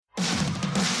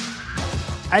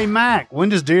Hey, Mac, when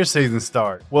does deer season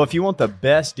start? Well, if you want the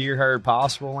best deer herd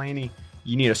possible, Laney,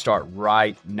 you need to start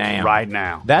right now. Right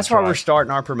now. That's why right. we're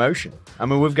starting our promotion. I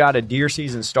mean, we've got a deer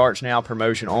season starts now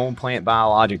promotion on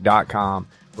plantbiologic.com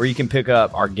where you can pick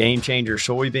up our Game Changer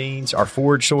soybeans, our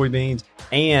forage soybeans,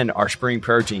 and our spring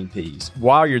protein peas.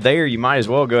 While you're there, you might as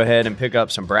well go ahead and pick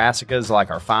up some brassicas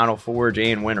like our final forage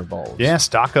and winter bulbs. Yeah,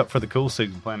 stock up for the cool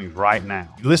season plantings right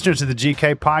now. Listeners to the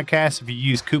GK podcast, if you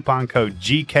use coupon code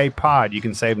GKPOD, you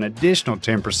can save an additional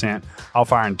 10%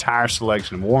 off our entire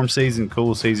selection of warm season,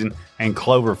 cool season, and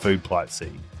clover food plot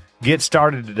seed. Get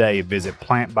started today. Visit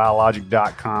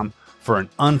plantbiologic.com for an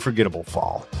unforgettable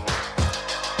fall.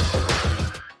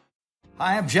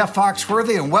 Hi, I'm Jeff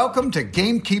Foxworthy, and welcome to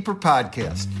Gamekeeper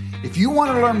Podcast. If you want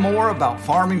to learn more about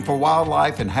farming for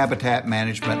wildlife and habitat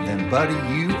management, then, buddy,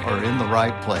 you are in the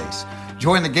right place.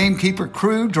 Join the Gamekeeper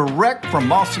crew direct from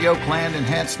Mossy Oak Land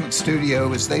Enhancement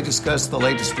Studio as they discuss the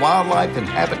latest wildlife and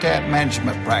habitat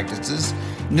management practices,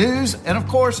 news, and, of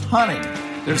course, hunting.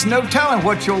 There's no telling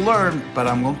what you'll learn, but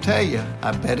I'm going to tell you,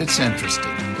 I bet it's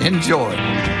interesting. Enjoy.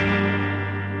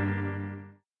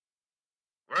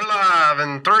 We're live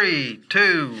in 3,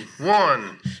 2,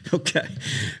 1. Okay.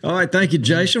 All right. Thank you,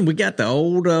 Jason. We got the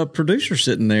old producer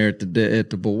sitting there at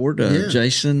the board,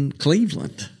 Jason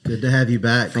Cleveland. Good to have you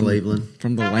back, Cleveland.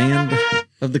 From the land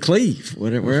of the Cleve,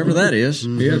 wherever that is.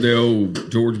 Yeah, the old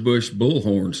George Bush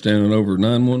bullhorn standing over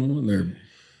 911 there.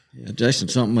 Yeah, Jason,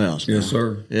 something else. Yes,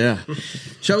 sir. Yeah.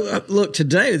 So, look,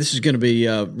 today this is going to be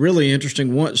really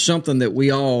interesting. Something that we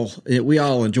all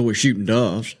enjoy, shooting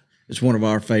doves. It's one of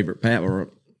our favorite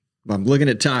I'm looking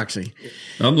at Toxie.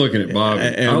 I'm looking at Bobby.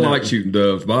 I like shooting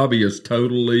doves. Bobby is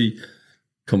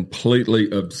completely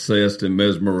obsessed and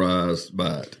mesmerized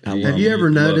by it. Have you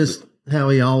ever noticed how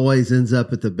he always ends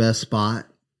up at the best spot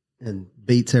and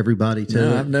beats everybody to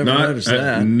it? I've never noticed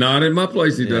that. Not in my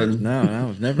place he doesn't. No,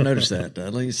 I've never noticed that,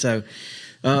 Dudley. So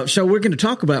we're going to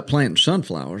talk about planting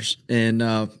sunflowers. And,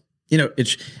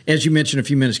 it's, as you mentioned a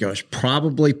few minutes ago, it's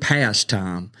probably past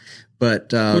time.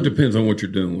 But it depends on what you're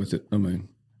doing with it. I mean,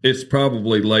 it's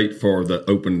probably late for the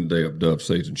opening day of dove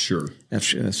season, sure.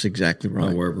 That's exactly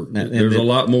right. However, there's a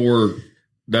lot more.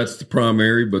 That's the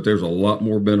primary, but there's a lot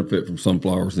more benefit from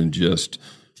sunflowers than just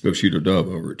go shoot a dove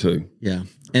over it too. Yeah,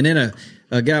 and then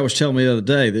a guy was telling me the other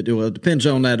day that it depends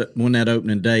on when that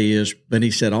opening day is, but he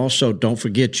said also don't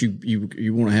forget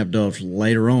you want to have doves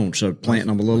later on, so planting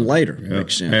them a little later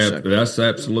makes sense. That's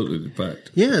absolutely the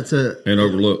fact. Yeah, and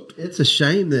overlooked. It's a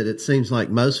shame that it seems like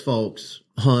most folks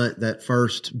hunt that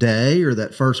first day or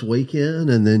that first weekend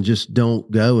and then just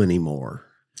don't go anymore.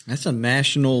 That's a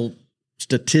national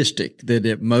statistic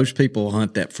that most people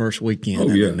hunt that first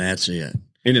weekend and that's it.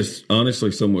 And it's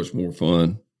honestly so much more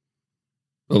fun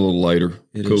a little later.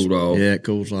 Cooled off. Yeah, it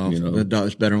cools off.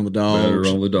 It's better on the dogs. Better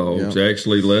on the dogs. Yep.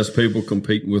 Actually, less people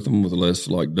competing with them with less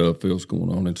like dove fields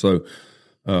going on. And so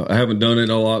I haven't done it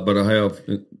a lot, but I have.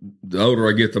 The older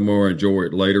I get, the more I enjoy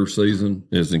it. Later season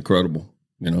is incredible,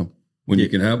 when you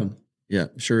can have them. Yeah,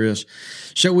 sure is.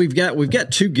 So we've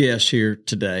got two guests here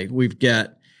today. We've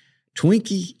got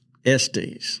Twinkie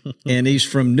Estes, and he's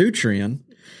from Nutrien,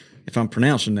 if I'm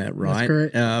pronouncing that right.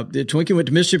 That's correct. Twinkie went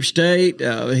to Mississippi State.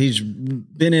 He's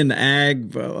been in the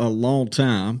ag for a long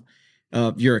time.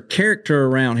 You're a character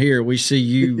around here. We see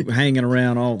you hanging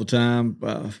around all the time.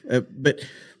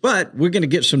 But we're going to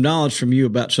get some knowledge from you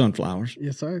about sunflowers.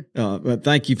 Yes, sir. But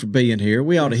thank you for being here.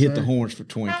 We ought to hit the horns for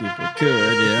Twinkie if we could.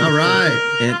 Yeah. All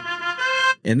right.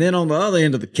 And then on the other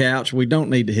end of the couch, we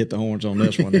don't need to hit the horns on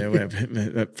this one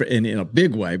in a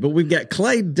big way. But we've got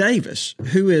Clay Davis,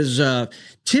 who is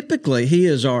typically he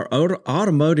is our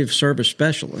automotive service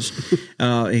specialist.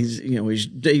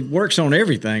 He works on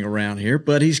everything around here,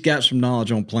 but he's got some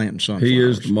knowledge on planting sunflowers. He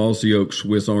is the Mossy Oak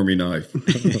Swiss Army knife.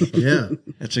 Yeah,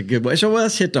 that's a good way. So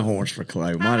let's hit the horns for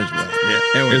Clay. Might as well.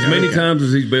 Yeah, as many times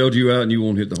as he's bailed you out, and you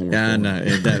won't hit the horns. I know.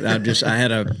 I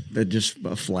had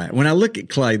a flat. When I look at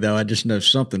Clay, though, I just know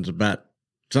something's about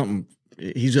something.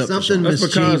 He's up to something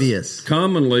mischievous.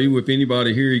 Commonly, if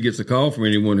anybody here, he gets a call from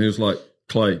anyone who's like,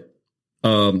 Clay,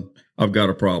 I've got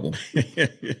a problem.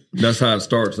 That's how it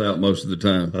starts out most of the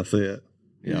time. That's it.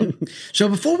 Yeah. So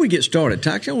before we get started,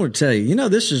 Tox, I want to tell you,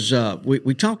 this is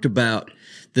we talked about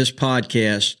this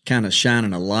podcast kind of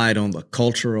shining a light on the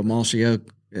culture of Mossy Oak.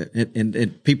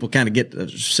 And people kind of get to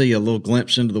see a little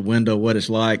glimpse into the window what it's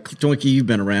like. Twinkie, you've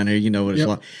been around here, you know what it's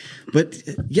like. But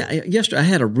yesterday I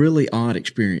had a really odd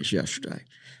experience yesterday.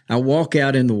 I walk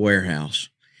out in the warehouse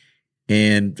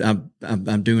and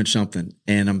I'm doing something,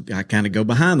 and I kind of go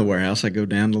behind the warehouse. I go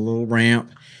down the little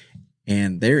ramp,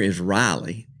 and there is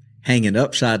Riley hanging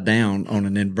upside down on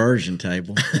an inversion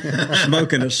table,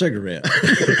 smoking a cigarette.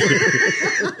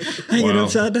 Hanging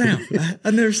upside down.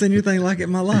 I've never seen anything like it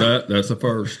in my life. That's a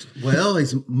first. Well,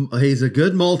 he's a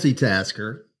good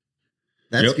multitasker.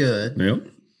 That's good. Yep.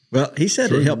 Well, he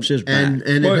said it helps his back.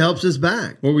 And it helps his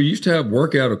back. Well, we used to have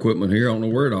workout equipment here. I don't know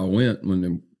where it all went when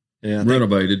they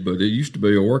renovated, but it used to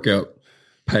be a workout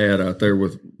pad out there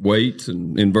with weights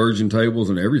and inversion tables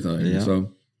and everything. Yeah.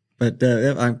 So, but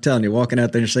I'm telling you, walking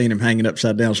out there and seeing him hanging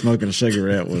upside down smoking a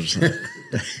cigarette was.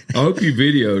 I hope you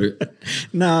videoed it.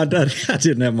 No, I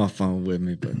didn't have my phone with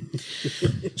me. But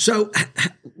so,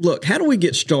 look, how do we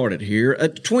get started here?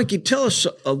 Twinkie, tell us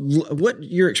what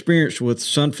your experience with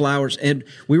sunflowers, and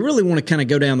we really want to kind of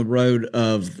go down the road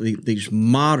of these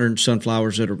modern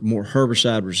sunflowers that are more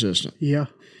herbicide resistant. Yeah.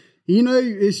 You know,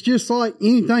 it's just like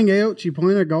anything else. You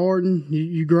plant a garden,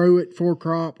 you grow it for a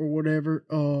crop or whatever.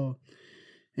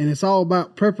 And it's all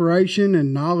about preparation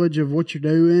and knowledge of what you're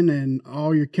doing and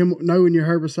all your knowing your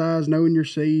herbicides, knowing your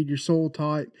seed, your soil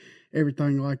type,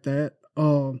 everything like that.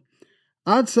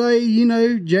 I'd say, you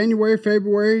know, January,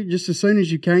 February, just as soon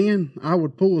as you can, I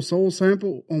would pull a soil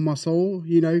sample on my soil.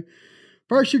 You know,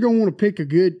 first you're going to want to pick a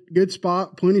good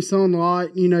spot, plenty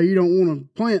sunlight. You know, you don't want to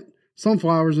plant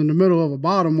sunflowers in the middle of a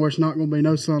bottom where it's not going to be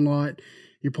no sunlight.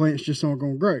 Your plants just aren't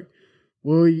going to grow.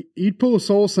 Well, you'd pull a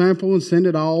soil sample and send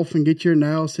it off and get your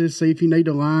analysis, see if you need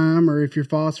a lime or if your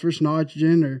phosphorus,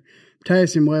 nitrogen, or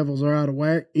potassium levels are out of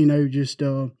whack. You know, just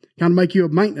kind of make you a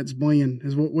maintenance blend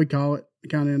is what we call it,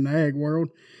 kind of in the ag world.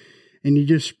 And you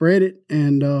just spread it.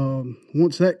 And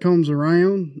once that comes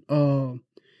around,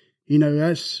 you know,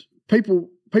 that's people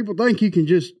think you can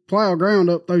just plow ground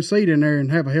up, throw seed in there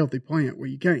and have a healthy plant. Well,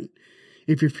 you can't.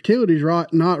 If your fertility's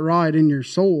not right in your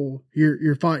soil,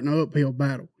 you're fighting an uphill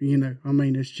battle. You know, I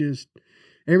mean, it's just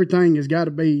everything has got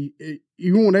to be.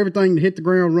 You want everything to hit the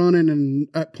ground running, and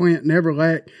that plant never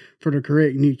lack for the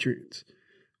correct nutrients.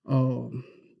 And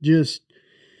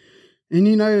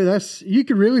you know, you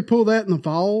could really pull that in the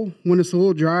fall when it's a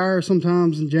little drier.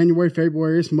 Sometimes in January,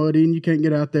 February, it's muddy and you can't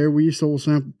get out there with your soil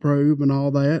sample probe and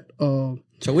all that.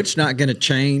 So it's not going to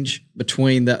change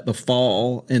between the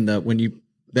fall and when you.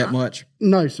 That much?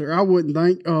 No, sir. I wouldn't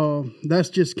think. That's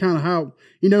just kind of how,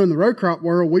 you know, in the row crop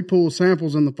world, we pull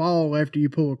samples in the fall after you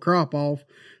pull a crop off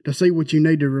to see what you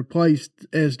need to replace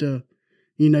as to,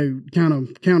 you know, kind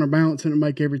of counterbalance and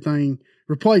make everything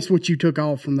replace what you took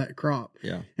off from that crop.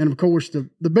 Yeah. And of course,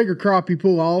 the bigger crop you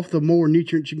pull off, the more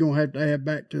nutrients you're going to have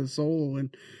back to the soil.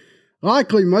 And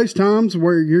likely most times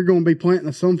where you're going to be planting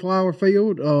a sunflower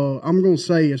field, I'm going to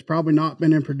say it's probably not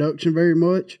been in production very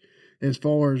much, as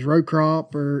far as row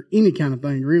crop or any kind of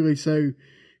thing, really. So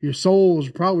your soil is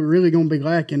probably really going to be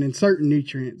lacking in certain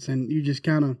nutrients. And you just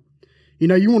kind of, you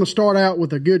know, you want to start out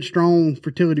with a good, strong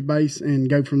fertility base and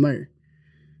go from there.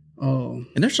 And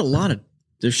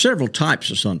there's several types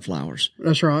of sunflowers.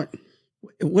 That's right.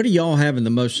 What are y'all having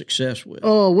the most success with?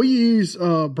 We use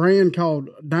a brand called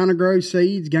Dynagrow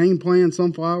Seeds, Game Plan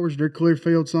sunflowers. They're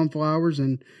Clearfield sunflowers,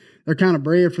 and they're kind of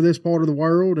bred for this part of the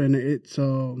world. And it's,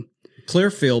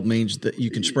 Clearfield means that you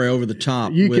can spray over the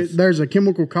top. There's a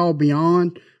chemical called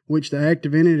Beyond, which the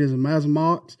active in it is a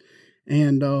Mazamox,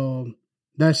 and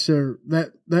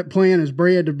that plant is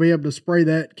bred to be able to spray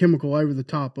that chemical over the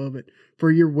top of it for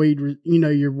your weed, you know,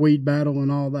 your weed battle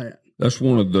and all that. That's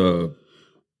one of the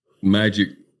magic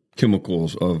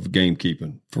chemicals of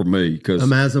gamekeeping for me, because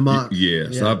Mazamox.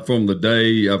 Yes, Yeah. From the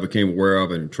day I became aware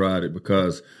of it and tried it,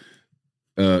 because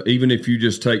even if you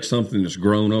just take something that's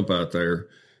grown up out there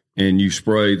and you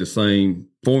spray the same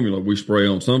formula we spray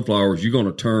on sunflowers, you're going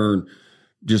to turn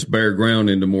just bare ground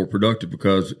into more productive,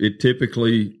 because it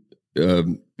typically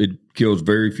it kills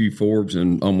very few forbs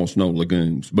and almost no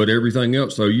legumes, but everything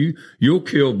else. So you'll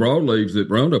kill broadleaves that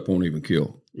Roundup won't even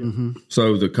kill. Mm-hmm.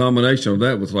 So the combination of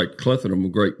that with like clethodim, a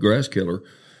great grass killer,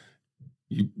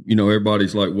 you know,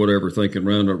 everybody's like whatever thinking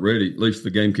Roundup Ready. At least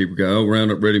the gamekeeper guy,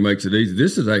 Roundup Ready makes it easy.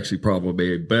 This is actually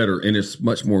probably better, and it's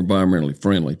much more environmentally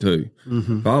friendly too.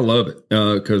 Mm-hmm. I love it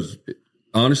because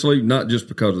honestly, not just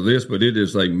because of this, but it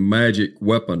is a magic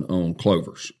weapon on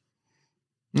clovers.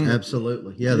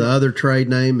 Absolutely. Yeah. The other trade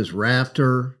name is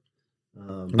Raptor.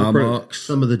 Imox.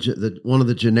 Some of one of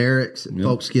the generics that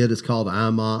folks get is called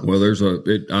Imox.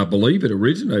 Well, I believe it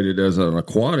originated as an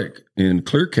aquatic, and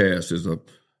Clearcast is a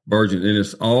virgin, and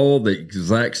it's all the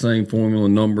exact same formula,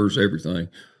 numbers, everything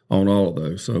on all of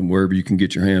those. So wherever you can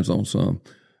get your hands on some.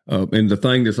 And the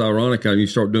thing that's ironic, you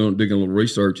start digging a little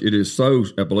research, it is so,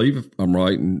 I believe if I'm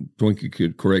right, and Twinkie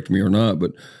could correct me or not,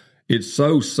 but it's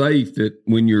so safe that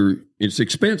it's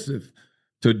expensive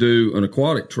to do an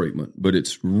aquatic treatment, but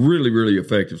it's really, really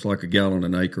effective. It's like a gallon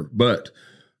an acre. But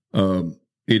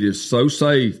it is so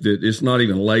safe that it's not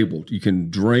even labeled. You can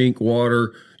drink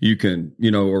water, you can,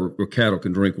 or cattle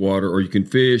can drink water, or you can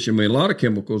fish. I mean, a lot of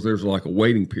chemicals, there's like a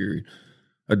waiting period,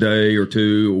 a day or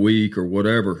two, a week or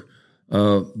whatever.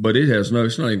 But it's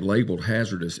not even labeled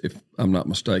hazardous, if I'm not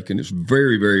mistaken. It's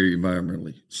very, very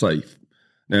environmentally safe.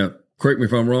 Now, correct me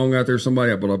if I'm wrong out there,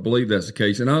 somebody, but I believe that's the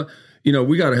case. And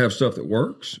we got to have stuff that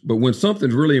works. But when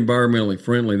something's really environmentally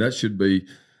friendly, that should be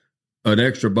an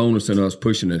extra bonus in us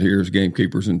pushing it here as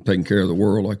gamekeepers and taking care of the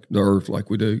world, like the earth,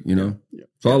 like we do, Yeah.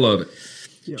 So I love it.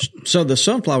 Yeah. So the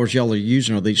sunflowers y'all are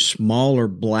using, are these smaller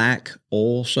black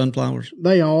oil sunflowers?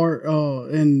 They are,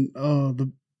 and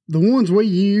the ones we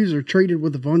use are treated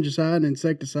with a fungicide and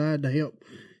insecticide to help,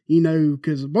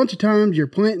 because a bunch of times your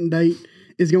planting date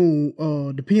is going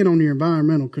to depend on your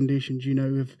environmental conditions.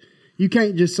 If you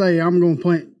can't just say, I'm going to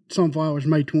plant sunflowers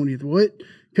May 20th, well, it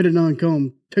could have done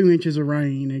come 2 inches of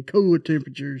rain and cooler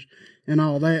temperatures and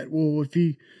all that. Well, if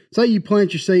you say you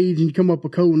plant your seeds and you come up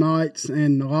with cool nights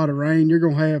and a lot of rain, you're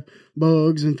going to have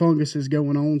bugs and funguses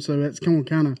going on. So that's going to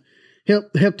kind of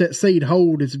help that seed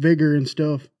hold its vigor and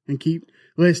stuff and keep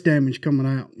less damage coming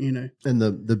out, And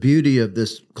the beauty of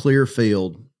this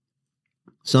Clearfield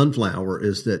sunflower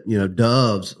is that,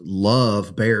 doves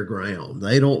love bare ground.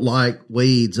 They don't like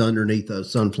weeds underneath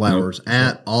those sunflowers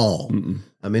at all. Mm-mm.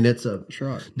 I mean, it's a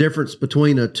difference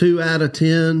between a 2 out of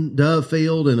 10 dove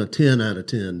field and a 10 out of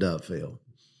 10 dove field.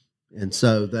 And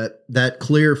so that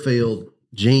Clearfield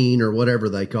gene, or whatever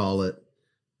they call it,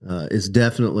 is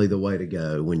definitely the way to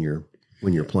go when you're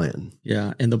planting.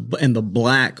 Yeah, and the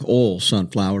black oil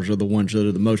sunflowers are the ones that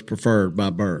are the most preferred by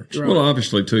birds. Right. Well,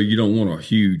 obviously, too, you don't want a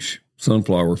huge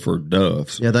sunflower for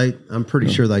doves. Yeah, I'm pretty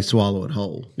sure they swallow it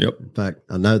whole. Yep. In fact,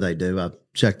 I know they do. I've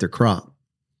checked their crop.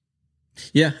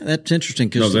 Yeah, that's interesting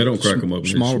because they don't crack them up.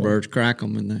 Smaller birds crack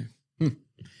them in there.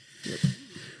 Yep.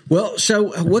 Well,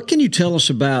 so what can you tell us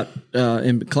about?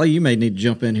 And Clay, you may need to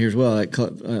jump in here as well.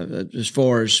 As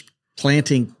far as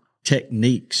planting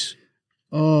techniques.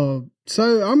 So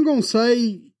I'm going to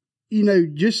say,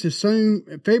 just assume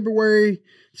February,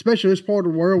 especially this part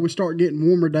of the world, we start getting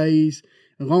warmer days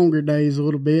and longer days a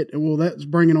little bit. Well, that's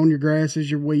bringing on your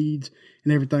grasses, your weeds,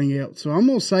 and everything else. So I'm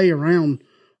going to say around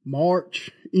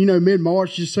March,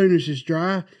 mid-March, as soon as it's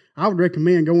dry, I would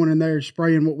recommend going in there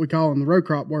spraying what we call in the row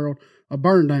crop world a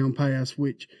burn down pass,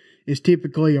 which is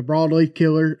typically a broadleaf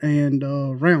killer and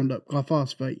Roundup,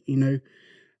 glyphosate,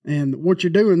 And what you're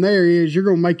doing there is you're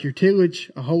going to make your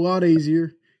tillage a whole lot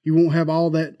easier. You won't have all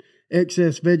that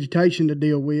excess vegetation to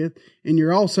deal with. And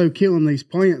you're also killing these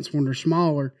plants when they're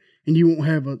smaller, and you won't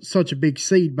have such a big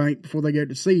seed bank before they go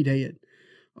to seed head.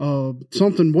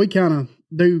 Something we kind of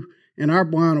do in our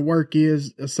line of work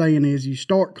is a saying is you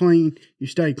start clean, you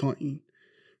stay clean.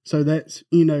 So that's,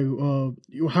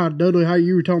 how Dudley, how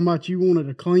you were talking about you wanted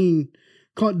a clean,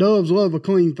 doves love a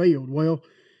clean field. Well,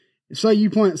 say you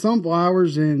plant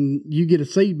sunflowers and you get a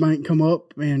seed bank come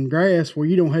up and grass where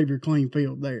you don't have your clean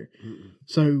field there. Mm-mm.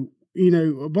 So,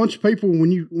 a bunch of people,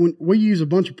 when we use a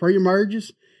bunch of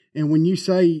pre-emerges, and when you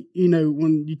say,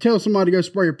 when you tell somebody to go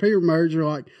spray a pre-emerge, they're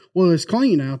like, well, it's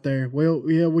clean out there. Well,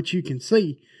 yeah, what you can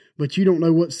see, but you don't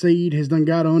know what seed has done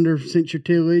got under since your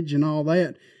tillage and all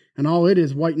that. And all it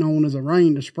is waiting on is a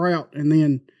rain to sprout. And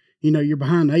then, you're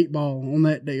behind the 8 ball on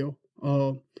that deal.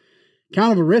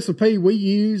 Kind of a recipe we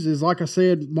use is, like I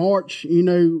said, March,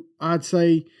 I'd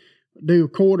say do a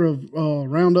quart of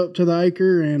Roundup to the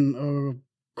acre and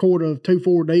a quart of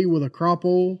 2,4-D with a crop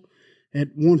oil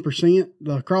at 1%.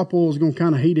 The crop oil is going to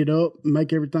kind of heat it up and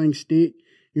make everything stick.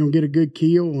 You're going to get a good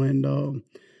kill. And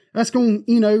that's going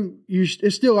to,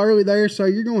 it's still early there, so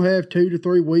you're going to have 2 to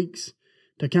 3 weeks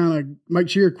to kind of make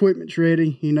sure your equipment's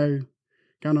ready,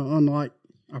 kind of unlike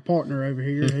our partner over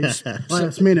here. He's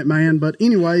last minute man. But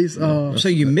anyways. So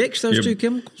you mix those two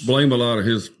chemicals? Blame a lot of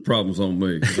his problems on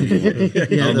me.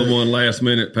 I'm the one last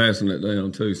minute passing it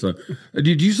down too. So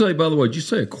did you say, by the way, did you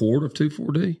say a quart of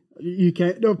 2,4-D? You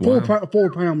can't. No,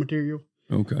 4-pound material.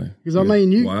 Okay. Because I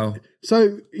mean, wow.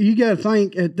 So you got to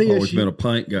think at this. I've always been a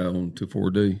pint guy on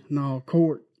 2,4-D. No,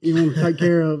 quart. You want to take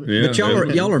care of it. Yeah,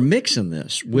 but y'all are mixing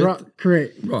this with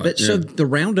correct. Right, but so the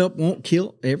Roundup won't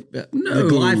kill the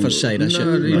glyphosate.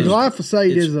 The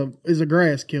glyphosate is a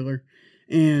grass killer,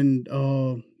 and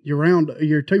your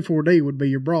 2,4-D would be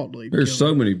your broadleaf. There's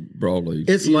so many broadleaves.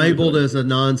 It's labeled as a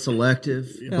non-selective,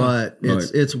 but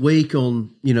it's weak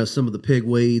on some of the pig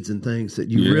weeds and things that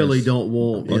you really don't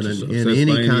want in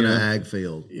any kind of ag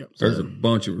field. Yep. There's a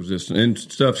bunch of resistant, and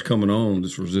stuff's coming on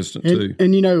that's resistant too.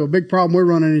 And a big problem we're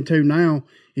running into now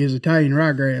is Italian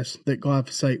ryegrass that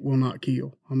glyphosate will not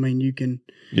kill. I mean, you can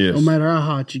no matter how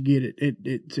hot you get it,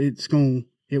 it's going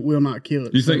it will not kill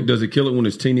it. You think, does it kill it when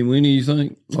it's teeny weeny, you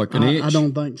think? Like an inch? I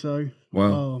don't think so.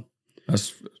 Wow.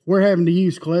 We're having to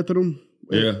use clethodim.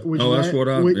 Yeah.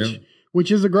 Which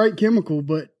is a great chemical,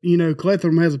 but,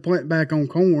 clethodim has a plant back on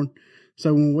corn.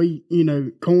 So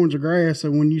when corn's a grass,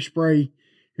 so when you spray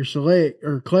your select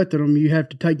or clethodim, you have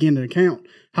to take into account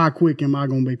how quick am I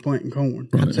going to be planting corn.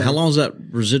 Right. So how long does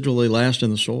that residually last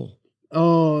in the soil?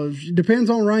 Depends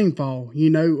on rainfall,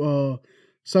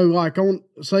 so like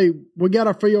say we got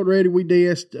our field ready, we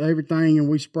de-est everything and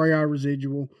we spray our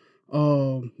residual.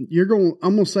 I'm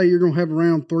going to say you're going to have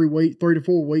around 3 to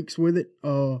 4 weeks with it.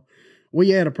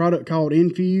 We add a product called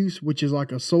Infuse, which is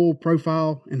like a soil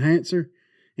profile enhancer,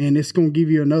 and it's going to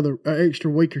give you another extra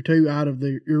week or two out of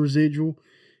your residual.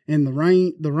 And the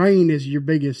rain is your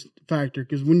biggest factor,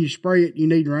 because when you spray it, you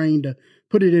need rain to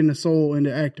put it in the soil and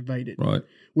to activate it. Right.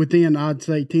 Within, I'd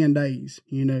say, 10 days,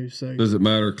 so. Does it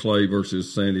matter clay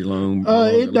versus sandy loam?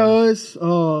 It does.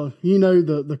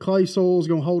 The clay soil is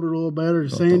going to hold it a little better.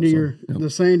 The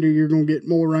sandy, you're going to get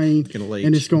more rain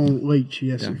and it's going to leach.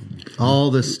 Yes, sir. All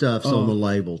this stuff's on the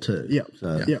label too. Yep.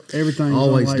 Everything's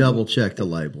always on the label. double check the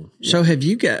label. So have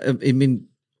you got,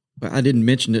 I didn't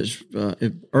mention this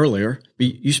earlier,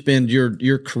 but you spend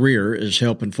your career as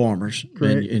helping farmers.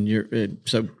 Correct.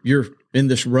 So you're in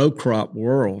this row crop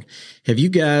world. Have you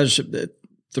guys,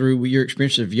 through your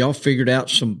experience, have y'all figured out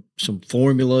some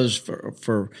formulas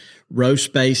for row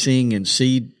spacing and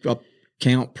seed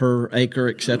count per acre,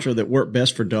 et cetera, that work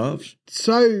best for doves?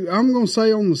 So I'm going to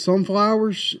say on the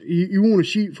sunflowers, you want to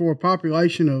shoot for a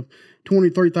population of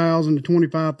 23,000 to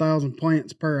 25,000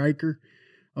 plants per acre.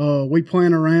 We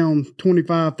plant around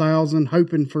 25,000,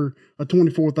 hoping for a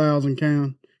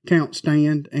 24,000 count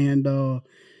stand. And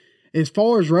as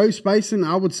far as row spacing,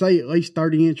 I would say at least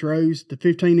 30-inch rows. The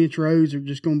 15-inch rows are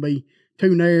just going to be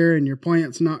too narrow, and your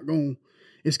plant's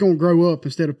it's going to grow up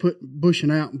instead of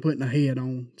bushing out and putting a head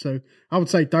on. So I would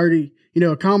say 30.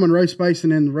 A common row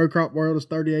spacing in the row crop world is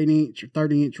 38-inch or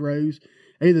 30-inch rows.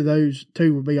 Either of those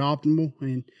two would be optimal.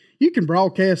 And you can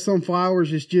broadcast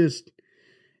sunflowers. It's just,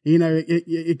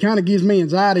 it kind of gives me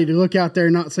anxiety to look out there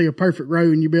and not see a perfect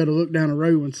row, and you be able to look down a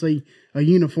row and see a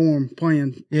uniform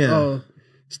plan. Yeah.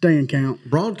 Stand count.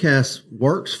 Broadcast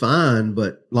works fine,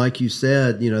 but like you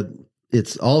said,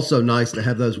 it's also nice to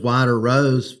have those wider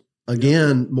rows.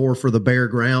 Again, more for the bare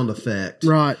ground effect.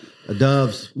 Right. A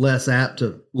dove's less apt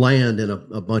to land in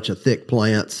a bunch of thick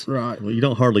plants. Right. Well, you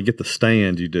don't hardly get the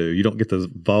stand you do. You don't get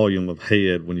the volume of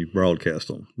head when you broadcast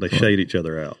them. They shade each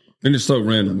other out. And it's so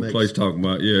random. What Clay's talking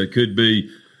about, it could be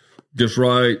just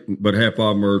right, but half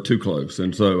of them are too close.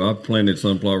 And so I've planted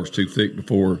sunflowers too thick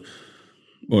before,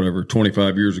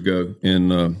 25 years ago, and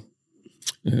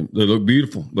they look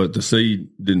beautiful, but the seed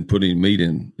didn't put any meat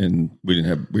in, and we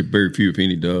very few, if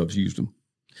any, doves used them.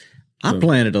 I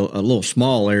planted a little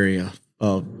small area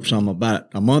of some about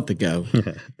a month ago,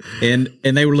 and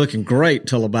they were looking great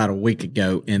till about a week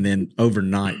ago, and then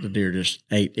overnight the deer just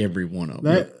ate every one of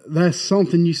them. That's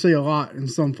something you see a lot in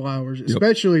sunflowers,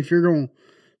 especially if you're going to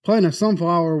plant a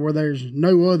sunflower where there's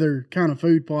no other kind of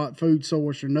food plot, food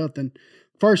source, or nothing.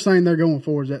 First thing they're going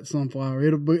for is that sunflower.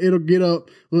 It'll get up,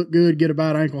 look good, get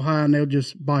about ankle high, and they'll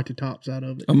just bite the tops out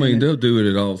of it. I mean, they'll do it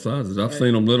at all sizes. I've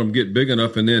seen them let them get big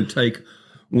enough and then take,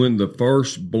 when the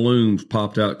first blooms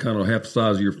popped out kind of half the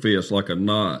size of your fist, like a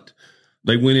knot,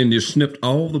 they went in and just snipped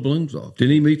all the blooms off.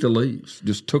 Didn't even eat the leaves.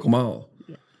 Just took them all.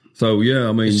 Yeah. So,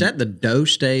 is that the dough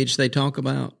stage they talk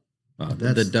about?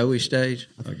 The doughy stage?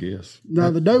 I guess.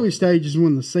 No, the doughy stage is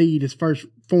when the seed is first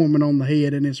forming on the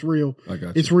head, and it's real.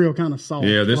 It's real kind of soft.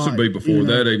 Yeah, this would be before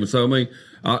that even. So,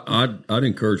 I'd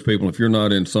encourage people, if you're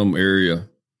not in some area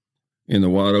in the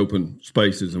wide open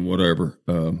spaces and whatever,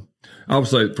 I would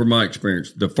say, from my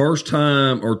experience, the first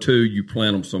time or two you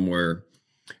plant them somewhere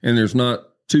and there's not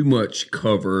too much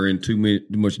cover and too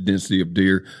much density of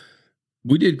deer,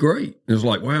 we did great. It was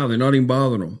like, wow, they're not even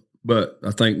bothering them. But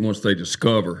I think once they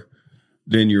discover,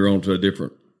 then you're onto a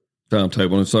different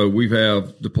timetable. And so we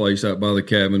have the place out by the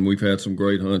cabin. We've had some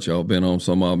great hunts. Y'all been on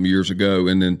some of them years ago.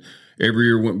 And then every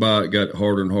year went by, it got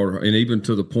harder and harder. And even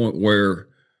to the point where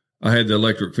I had the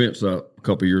electric fence up a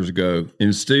couple of years ago,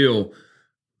 and still,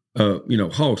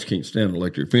 hogs can't stand an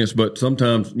electric fence, but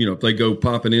sometimes, if they go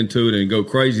popping into it and go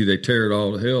crazy, they tear it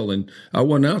all to hell. And I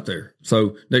wasn't out there.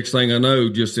 So next thing I know,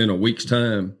 just in a week's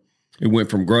time, it went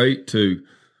from great to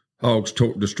hogs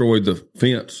destroyed the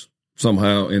fence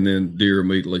somehow, and then deer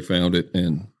immediately found it.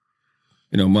 And,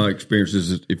 my experience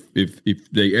is that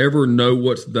if they ever know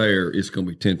what's there, it's going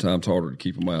to be 10 times harder to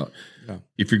keep them out. Yeah.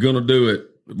 If you're going to do it,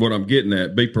 what I'm getting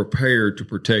at, be prepared to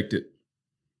protect it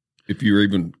if you're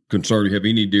even concerned you have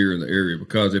any deer in the area,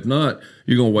 because if not,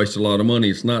 you're going to waste a lot of money.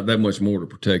 It's not that much more to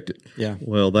protect it. Yeah.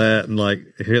 Well, that and like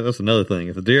here, that's another thing.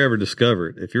 If the deer ever discover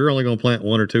it, if you're only going to plant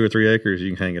 1 or 2 or 3 acres,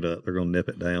 you can hang it up. They're going to nip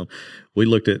it down.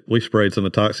 We sprayed some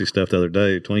of the toxic stuff the other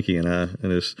day, Twinkie and I,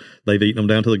 and they've eaten them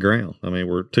down to the ground. I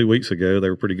mean, 2 weeks ago they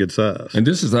were pretty good size. And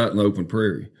this is out in the open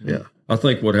prairie. Yeah. I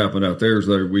think what happened out there is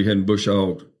that we hadn't bush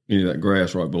hogged any of that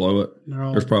grass right below it.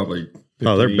 No. There's probably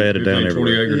 15, they're bedded down 20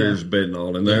 everywhere. acres. There's bedding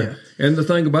all in there. Yeah. And the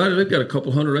thing about it, they've got a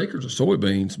couple hundred acres of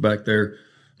soybeans back there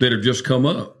that have just come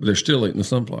up. They're still eating the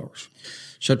sunflowers.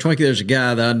 So, Twinkie, there's a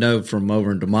guy that I know from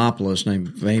over in Demopolis named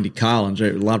Vandy Collins.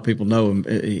 A lot of people know him.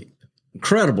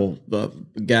 Incredible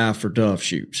guy for dove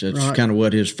shoots. That's kind of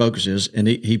what his focus is. And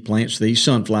he plants these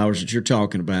sunflowers that you're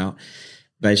talking about,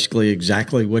 basically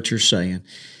exactly what you're saying.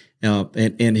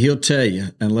 And he'll tell you,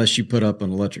 unless you put up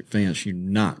an electric fence, you're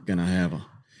not going to have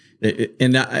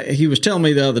he was telling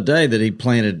me the other day that he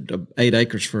planted 8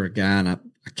 acres for a guy, and I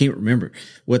can't remember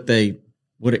what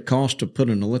it cost to put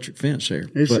an electric fence there.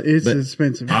 It's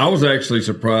expensive. I was actually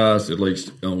surprised, at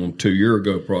least on 2 year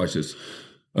ago prices,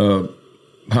 how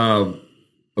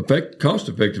cost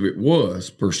effective it was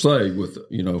per se. With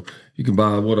you can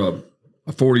buy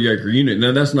a 40-acre unit.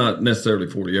 Now, that's not necessarily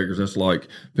 40 acres. That's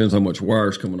depends how much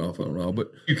wire's coming off on it all.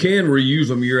 But you can reuse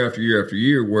them year after year after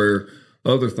year, where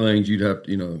other things you'd have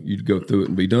to, you'd go through it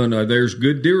and be done. Now, there's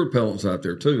good deer repellents out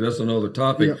there, too. That's another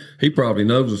topic. Yeah. He probably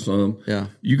knows of some. Yeah.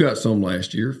 You got some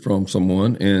last year from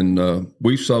someone, and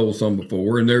we've sold some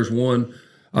before. And there's one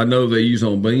I know they use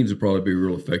on beans would probably be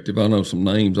real effective. I know some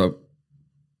names. I'll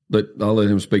let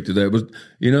him speak to that. But,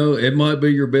 it might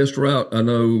be your best route. I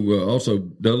know also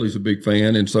Dudley's a big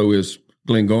fan, and so is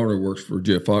Glenn Garner, works for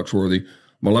Jeff Foxworthy,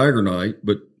 Malagonite,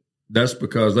 but that's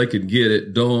because they can get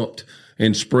it dumped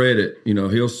and spread it.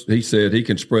 He said he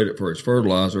can spread it for his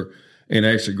fertilizer and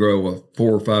actually grow a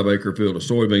 4 or 5 acre field of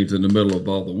soybeans in the middle of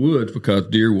all the woods, because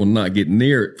deer will not get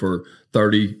near it for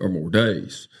 30 or more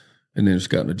days. And then it's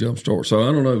gotten a jump start. So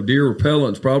I don't know. Deer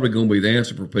repellent's probably going to be the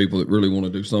answer for people that really want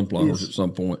to do sunflowers at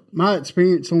some point. My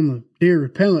experience on the deer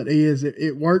repellent is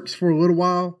it works for a little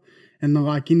while, and then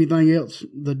like anything else,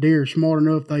 the deer are smart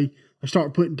enough they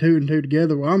start putting 2 and 2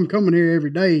 together. Well, I'm coming here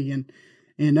every day, and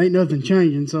ain't nothing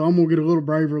changing, so I'm gonna get a little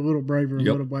braver, a little braver, a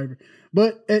little braver.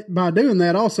 But by doing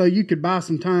that, also you could buy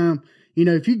some time.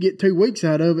 If you get 2 weeks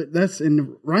out of it, that's in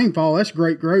the rainfall. That's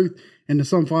great growth. And the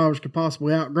sunflowers could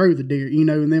possibly outgrow the deer,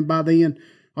 and then by then,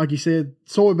 like you said,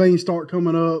 soybeans start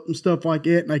coming up and stuff like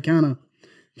that, and they kind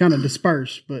of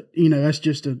disperse. But, that's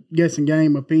just a guessing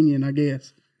game opinion, I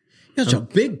guess. It's a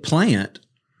big plant.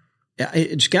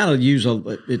 It's got to use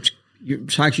like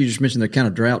you just mentioned, they're kind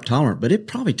of drought tolerant, but it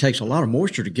probably takes a lot of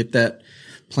moisture to get that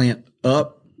plant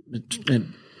up.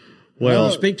 And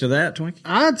speak to that, Twinkie.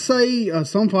 I'd say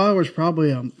sunflower is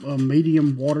probably a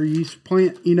medium water use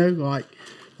plant,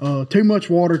 too much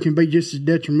water can be just as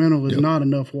detrimental as not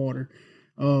enough water.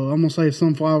 I'm going to say a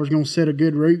sunflower is going to set a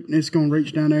good root, and it's going to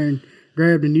reach down there and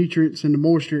grab the nutrients and the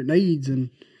moisture it needs. And,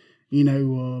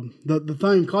 the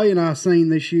thing Clay and I seen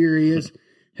this year is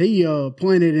he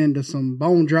planted into some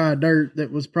bone-dry dirt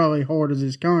that was probably hard as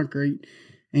his concrete,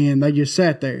 and they just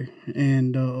sat there.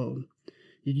 And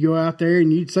you'd go out there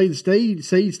and you'd see the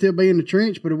seed still be in the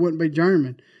trench, but it wouldn't be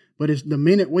germing. But the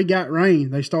minute we got rain,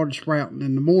 they started sprouting.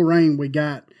 And the more rain we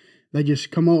got, they just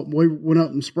come up. We went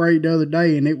up and sprayed the other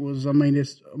day, and it's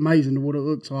amazing what it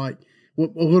looks like,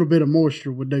 what a little bit of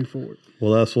moisture would do for it.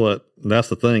 Well, that's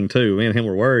the thing, too. Me and him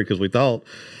were worried because we thought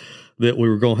that we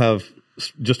were going to have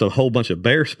just a whole bunch of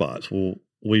bare spots. Well,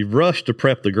 we rushed to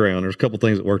prep the ground. There's a couple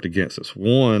things that worked against us.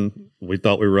 One, we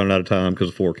thought we were running out of time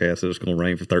because the forecast said it was going to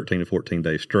rain for 13 to 14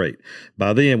 days straight.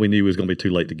 By then, we knew it was going to be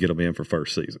too late to get them in for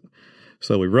first season.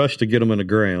 So we rushed to get them in the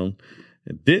ground.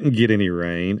 It didn't get any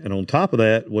rain. And on top of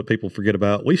that, what people forget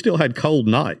about, we still had cold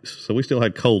nights. So we still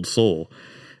had cold soil.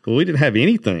 Well, we didn't have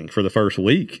anything for the first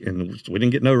week, and we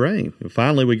didn't get no rain. And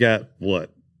finally, we got,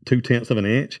 0.2 of an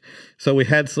inch? So we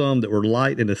had some that were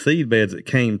light in the seed beds that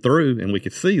came through, and we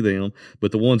could see them,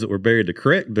 but the ones that were buried the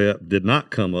correct depth did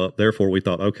not come up. Therefore, we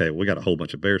thought, okay, we got a whole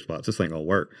bunch of bare spots. This ain't going to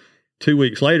work. 2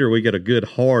 weeks later, we got a good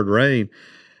hard rain.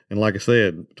 And like I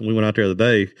said, we went out there the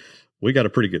other day, we got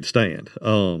a pretty good stand.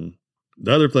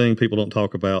 The other thing people don't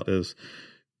talk about is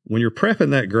when you're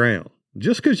prepping that ground,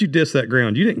 just because you disc that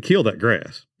ground, you didn't kill that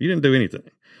grass. You didn't do anything.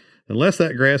 Unless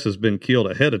that grass has been killed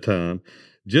ahead of time,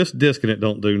 just discing it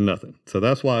don't do nothing. So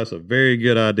that's why it's a very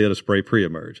good idea to spray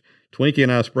pre-emerge. Twinkie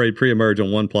and I sprayed pre-emerge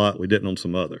on one plot. We didn't on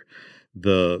some other.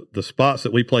 The spots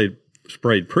that we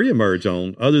sprayed pre-emerge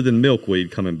on, other than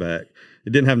milkweed coming back,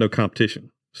 it didn't have no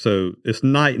competition. So it's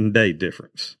night and day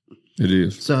difference. It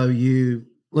is. So you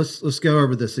let's go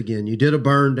over this again. You did a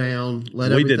burn down. We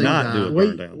did everything not die. do a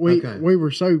burn down. We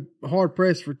were so hard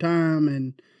pressed for time,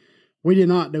 and we did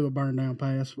not do a burn down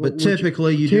pass. But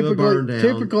typically, you do a burn down.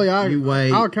 Typically,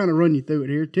 I'll kind of run you through it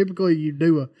here. Typically,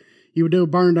 you would do a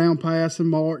burn down pass in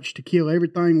March to kill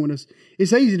everything when it's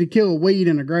easy to kill a weed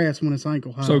in the grass when it's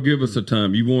ankle high. So give us a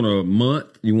time. You want a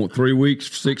month? You want 3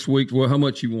 weeks, 6 weeks? Well, how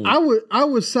much you want? I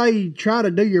would say try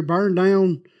to do your burn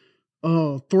down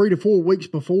 3 to 4 weeks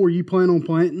before you plan on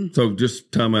planting. So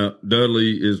just time out.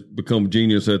 Dudley has become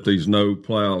genius at these no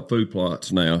plow food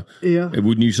plots now. Yeah. And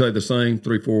wouldn't you say the same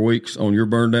 3-4 weeks on your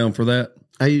burn down for that?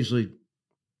 I usually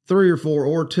 3 or 4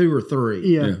 or 2 or 3.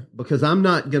 Yeah. Because I'm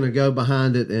not going to go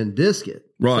behind it and disc it.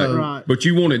 Right. So, Right. But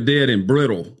you want it dead and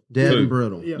brittle. Dead too. and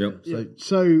brittle. Yeah. Yep. Yeah.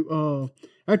 So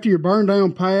after your burn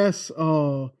down pass,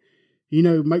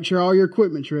 make sure all your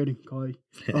equipment's ready, Clay.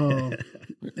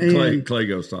 Clay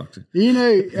goes toxic.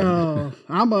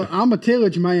 I'm a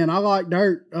tillage man. I like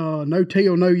dirt. No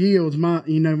till, no yields. My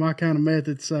kind of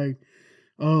method. So,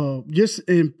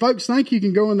 and folks think you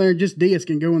can go in there and just disc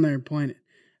and go in there and plant it.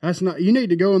 That's not. You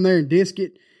need to go in there and disc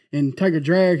it and take a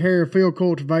drag hair, field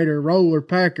cultivator, roller,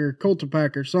 packer,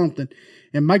 cultipacker, something,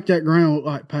 and make that ground look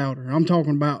like powder. I'm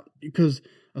talking about because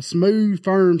a smooth,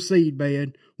 firm seed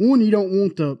bed. One, you don't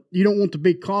want the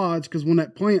big clods because when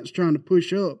that plant's trying to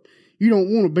push up, you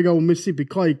don't want a big old Mississippi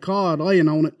clay clod laying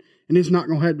on it, and it's not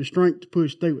going to have the strength to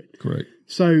push through it. Correct.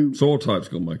 So soil type's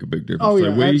going to make a big difference. Oh,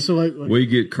 yeah, so absolutely. We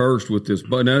get cursed with this,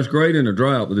 but now it's great in a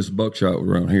drought, but this buckshot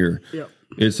around here,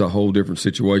 it's a whole different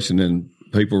situation than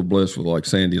people are blessed with like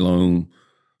sandy loam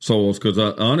soils. Because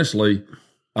honestly,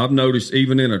 I've noticed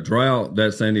even in a drought,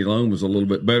 that sandy loam was a little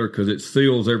bit better because it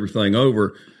seals everything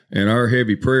over. And our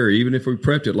heavy prairie, even if we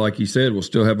prepped it like he said, we'll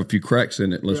still have a few cracks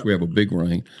in it unless we have a big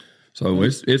rain. So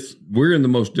we're in the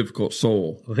most difficult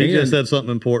soil. Well, he just said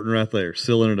something important right there,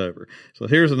 sealing it over. So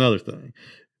here's another thing.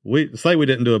 We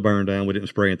didn't do a burn down, we didn't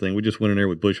spray anything. We just went in there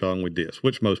with bush hog and we disc,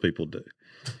 which most people do.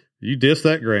 You disc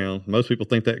that ground. Most people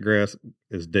think that grass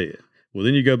is dead. Well,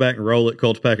 then you go back and roll it,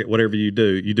 cultipack it, whatever you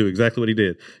do exactly what he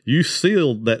did. You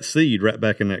sealed that seed right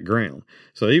back in that ground.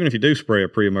 So even if you do spray a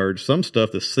pre-emerge, some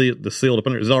stuff that's sealed up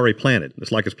in there is already planted.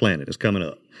 It's like it's planted. It's coming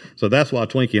up. So that's why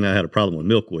Twinkie and I had a problem with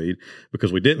milkweed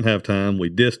because we didn't have time. We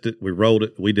disked it. We rolled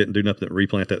it. We didn't do nothing to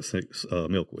replant that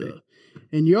milkweed.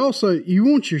 And you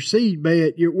want your seed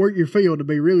bed, your field to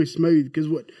be really smooth because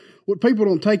what people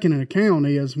don't take into account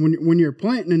is when you're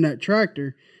planting in that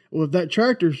tractor, well, if that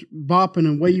tractor's bopping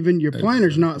and weaving, your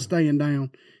planter's not staying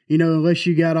down, unless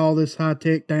you got all this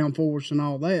high-tech downforce and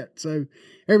all that. So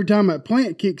every time that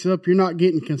plant kicks up, you're not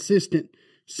getting consistent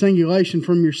singulation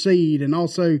from your seed and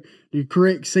also the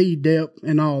correct seed depth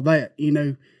and all that,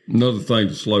 Another thing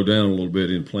to slow down a little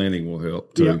bit in planting will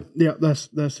help too. Yeah, that's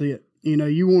it.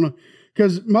 You want to,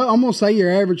 because I'm going to say your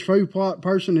average food plot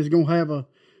person is going to have a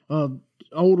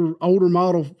older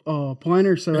model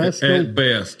planter, so that's at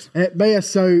best.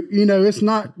 So it's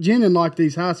not ginning like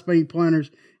these high speed planters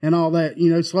and all that.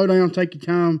 Slow down, take your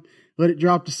time, let it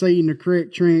drop the seed in the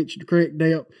correct trench, the correct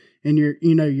depth, and you're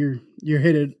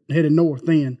headed north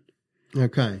then.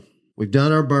 Okay, we've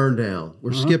done our burn down.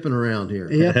 We're skipping around here.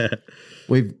 Yeah,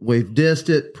 we've dissed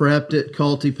it, prepped it,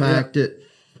 cultipacked it.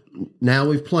 Now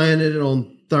we've planted it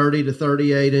on 30 to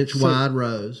 38 inch wide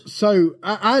rows. So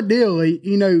ideally,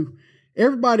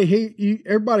 everybody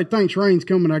thinks rain's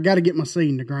coming. I got to get my seed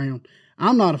in the ground.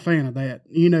 I'm not a fan of that,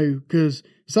 because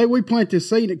say we plant this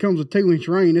seed and it comes with 2-inch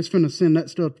rain, it's finna send that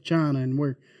stuff to China and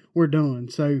we're done.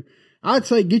 So I'd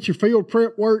say get your field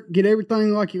prep work, get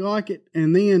everything like you like it,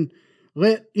 and then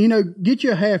get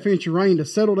you a 1/2 inch of rain to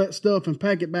settle that stuff and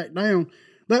pack it back down.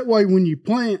 That way, when you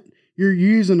plant, you're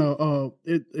using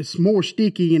it's more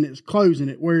sticky and it's closing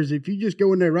it. Whereas if you just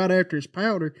go in there right after it's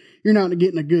powder, you're not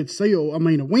getting a good seal. I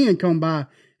mean, a wind come by,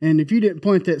 and if you didn't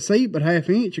plant that seed but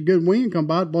 1/2 inch, a good wind come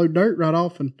by, blow dirt right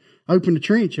off and open the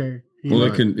trench area. Well,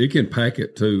 it can pack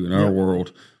it too in our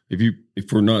world.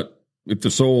 If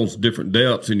the soil's different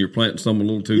depths and you're planting something a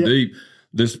little too deep,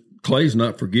 this clay's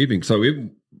not forgiving. So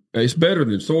it's better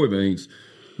than soybeans.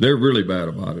 They're really bad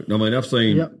about it. I mean, I've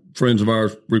seen friends of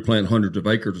ours replant hundreds of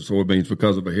acres of soybeans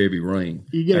because of a heavy rain.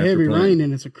 You get a heavy rain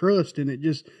and it's a crust, and it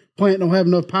just plant don't have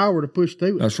enough power to push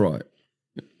through it. That's right.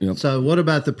 Yep. So what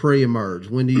about the pre-emerge?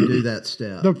 When do you do that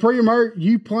step? The pre-emerge,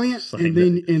 you plant and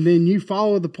then you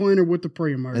follow the planter with the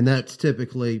pre-emerge. And that's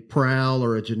typically Prowl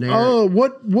or a generic.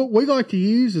 What we like to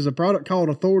use is a product called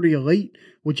Authority Elite,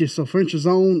 which is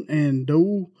sulfentrazone and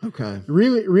dual. Okay.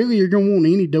 Really, you're going to want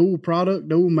any dual product.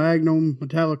 Dual Magnum,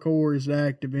 Metallicor is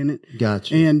active in it.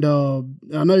 Gotcha. And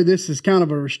I know this is kind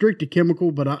of a restricted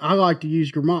chemical, but I like to use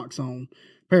Gramoxone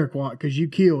paraquat because you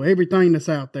kill everything that's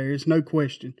out there. It's no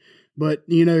question. But,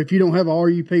 if you don't have a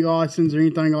RUP license or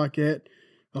anything like that.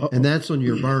 And that's on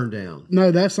your burn down.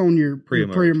 No, that's on your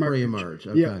Pre-emerge. pre-emerge.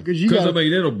 Okay. Yeah, because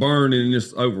it'll burn and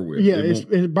it's over with. Yeah,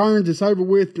 it burns, it's over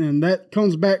with, and that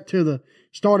comes back to the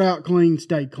start out clean,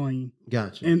 stay clean.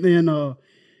 Gotcha. And then,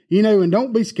 and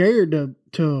don't be scared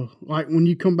to like when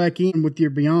you come back in with your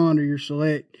Beyond or your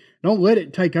Select, don't let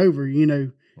it take over.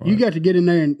 You got to get in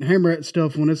there and hammer that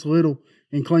stuff when it's little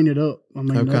and clean it up. I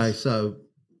mean, okay, so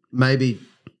maybe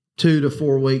 2 to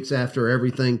 4 weeks after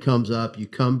everything comes up, you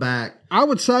come back. I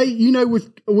would say,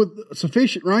 with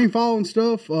sufficient rainfall and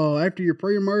stuff, after your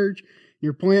pre-emerge,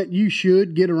 your plant, you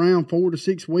should get around 4 to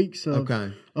 6 weeks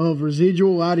of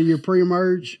residual out of your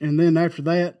pre-emerge. And then after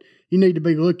that, you need to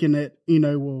be looking at,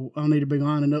 I'll need to be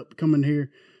lining up coming here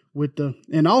with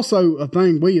and also a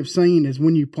thing we have seen is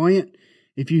when you plant,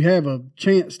 if you have a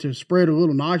chance to spread a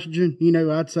little nitrogen,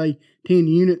 I'd say 10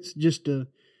 units just to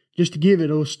give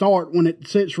it a start when it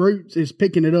sets roots, it's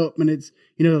picking it up and it's,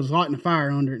 it's lighting a fire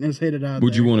under it and it's headed out.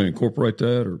 Would you want to incorporate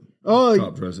that or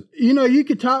top dress it? You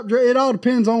could top dress. It all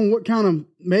depends on what kind of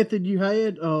method you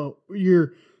had,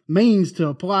 your means to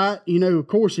apply it. Of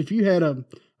course, if you had a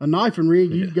knifing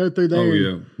rig, you'd go through there. Oh,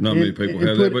 yeah. Not many people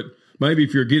have that. But maybe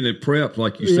if you're getting it prepped,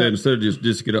 like you said, instead of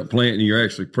just get up planting, you're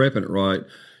actually prepping it right.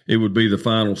 It would be the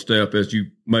final step as you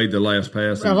made the last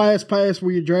pass. The last pass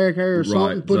where you drag hair or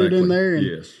something, put it in there.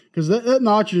 Yes. Because that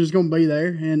nitrogen is going to be there.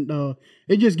 And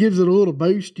it just gives it a little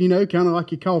boost, kind of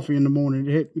like your coffee in the morning.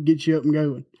 It gets you up and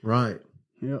going. Right.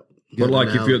 Yep. But like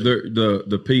if you're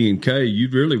the P and K,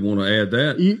 you'd really want to add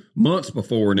that months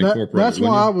before and incorporate that's it.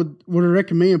 That's why I would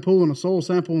recommend pulling a soil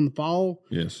sample in the fall.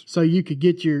 Yes. So you could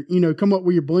get your, come up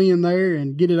with your blend there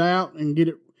and get it out and get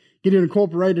it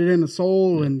incorporated in the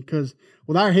soil. Yeah. And because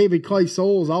with our heavy clay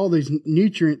soils, all these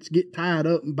nutrients get tied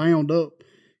up and bound up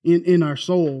in our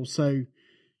soil. So,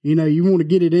 you want to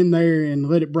get it in there and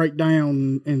let it break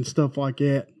down and stuff like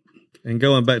that. And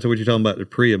going back to what you're talking about, the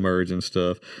pre-emerge and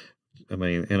stuff, I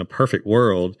mean, in a perfect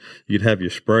world, you'd have your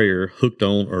sprayer hooked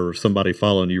on or somebody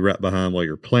following you right behind while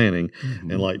you're planting.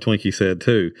 Mm-hmm. And like Twinkie said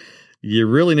too, you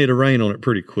really need a rain on it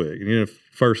pretty quick.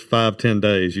 First 5-10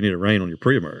 days, you need a rain on your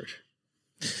pre-emerge.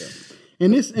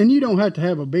 And you don't have to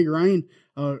have a big rain.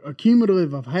 A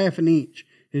cumulative of half an inch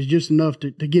is just enough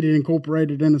to get it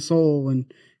incorporated in the soil and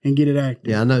get it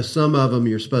active. Yeah, I know some of them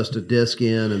you're supposed to disc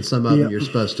in and some of them you're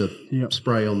supposed to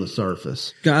spray on the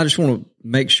surface. I just want to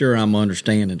make sure I'm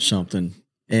understanding something,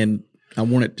 and I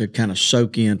want it to kind of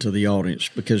soak into the audience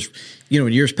because,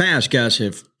 in years past, guys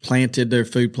have planted their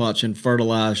food plots and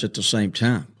fertilized at the same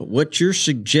time. But what you're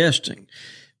suggesting,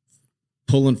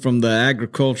 pulling from the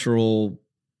agricultural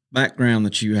background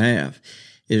that you have,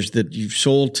 is that you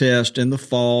soil test in the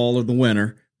fall or the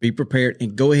winter, be prepared,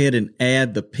 and go ahead and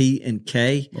add the P and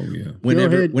K. Oh yeah,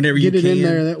 whenever you get can. It in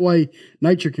there. That way,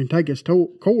 nature can take its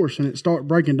course and it start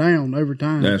breaking down over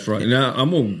time. That's right. Now I'm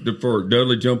going to defer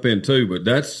Dudley jump in too, but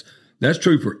that's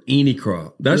true for any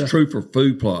crop. That's true for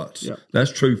food plots. Yeah.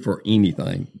 That's true for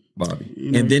anything,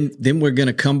 Bobby. And then we're going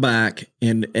to come back,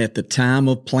 and at the time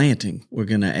of planting, we're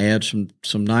going to add some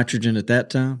nitrogen at that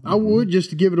time. I would,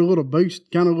 just to give it a little boost,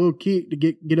 kind of a little kick to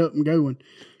get up and going.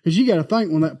 Because you got to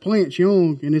think when that plant's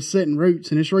young and it's setting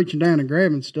roots and it's reaching down and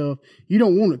grabbing stuff, you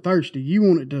don't want it thirsty. You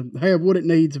want it to have what it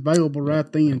needs available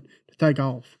right then to take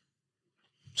off.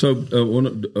 So one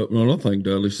other thing,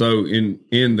 Dudley. So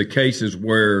in the cases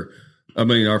where,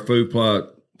 our food plot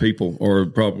people are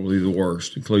probably the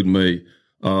worst, including me,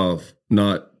 of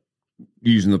not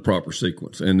using the proper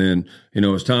sequence. And then,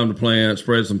 it's time to plant,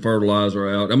 spread some fertilizer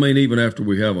out. Even after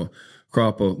we have a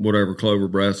crop of whatever, clover,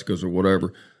 brassicas or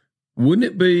whatever, wouldn't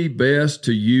it be best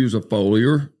to use a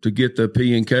foliar to get the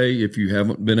P and K if you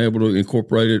haven't been able to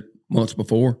incorporate it months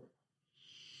before?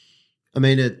 I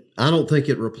don't think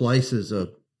it replaces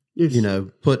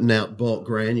putting out bulk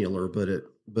granular, but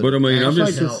I'm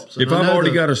just helps. If I've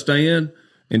already got a stand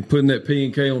and putting that P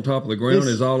and K on top of the ground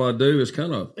is all I do, it's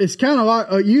kind of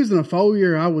like using a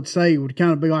foliar. I would say would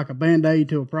kind of be like a Band-Aid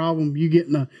to a problem. You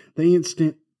getting the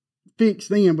instant fix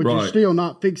then, but you're still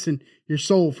not fixing your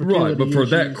soil fertility. Right, but for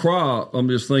that crop, I'm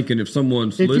just thinking if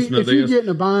someone's listening to this, if you get in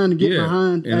a bind and get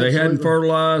behind, and they hadn't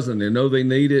fertilized and they know they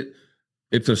need it,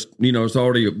 if it's it's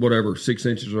already 6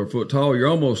 inches or a foot tall, you're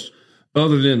almost,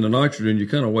 other than the nitrogen, you're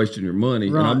kind of wasting your money.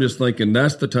 Right. And I'm just thinking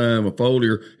that's the time a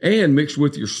foliar and mixed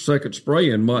with your second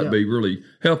spraying might be really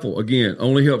helpful. Again,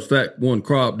 only helps that one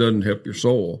crop, doesn't help your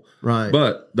soil. Right.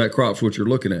 But that crop's what you're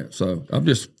looking at. So I'm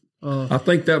just, I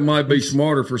think that might be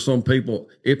smarter for some people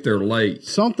if they're late.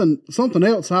 Something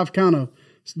else I've kind of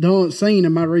seen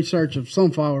in my research of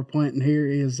sunflower planting here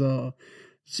is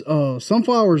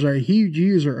sunflowers are a huge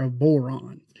user of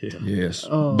boron. Yeah. Yes.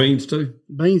 Beans too.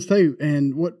 Beans too.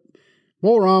 And what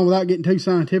boron, without getting too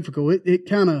scientific, it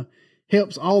kind of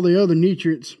helps all the other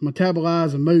nutrients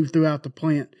metabolize and move throughout the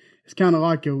plant. It's kind of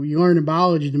like you learn in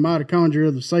biology, the mitochondria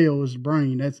of the cell is the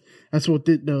brain. That's what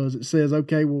it does. It says,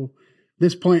 okay, well,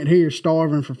 this plant here is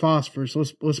starving for phosphorus.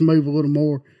 Let's move a little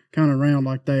more kind of around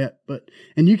like that.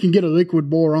 And you can get a liquid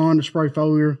boron to spray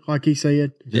foliar, like he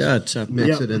said. Yeah, it's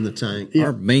Mix it in the tank.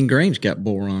 our mean green's got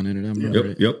boron in it. I'm not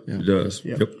ready. Yep. It does.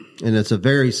 Yep. Yep. And it's a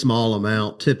very small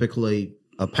amount, typically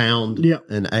a pound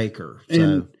an acre.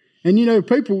 So And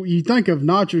people, you think of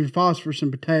nitrogen, phosphorus,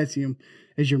 and potassium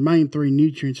as your main three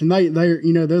nutrients, and they're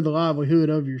the livelihood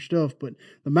of your stuff. But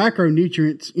the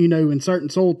macronutrients, in certain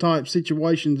soil type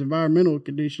situations, environmental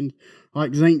conditions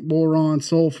like zinc, boron,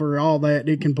 sulfur, all that,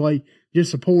 it can play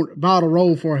just a vital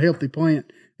role for a healthy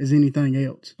plant as anything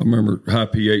else. I remember high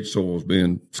pH soils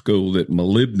being schooled that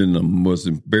molybdenum was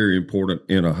very important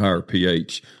in a higher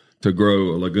pH to grow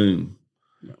a legume.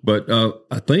 But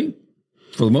I think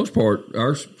for the most part,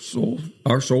 our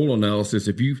soil analysis,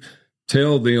 if you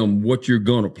tell them what you're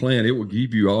going to plant, it will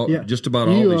give you just about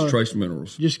all these trace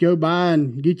minerals. Just go by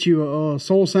and get you a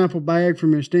soil sample bag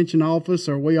from your extension office,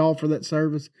 or we offer that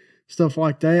service, stuff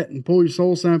like that, and pull your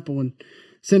soil sample and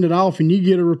send it off, and you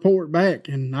get a report back,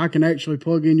 and I can actually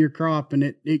plug in your crop, and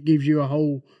it gives you a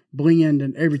whole blend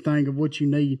and everything of what you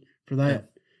need for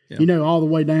that. Yeah. All the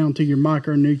way down to your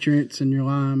micronutrients and your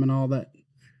lime and all that.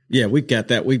 Yeah, we've got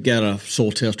that. We've got a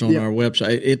soil test on our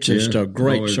website. It's just a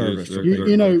great service.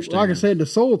 Like I said,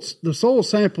 the soil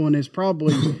sampling is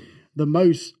probably the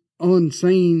most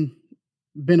unseen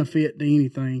benefit to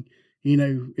anything.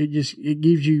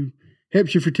 It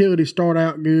helps your fertility start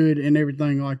out good and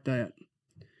everything like that.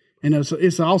 And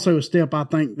it's also a step I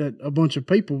think that a bunch of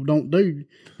people don't do,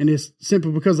 and it's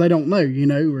simply because they don't know.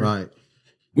 Right.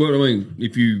 Well, I mean,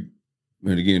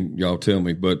 and again, y'all tell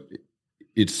me, but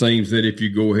it seems that if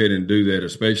you go ahead and do that,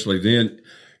 especially then,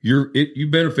 you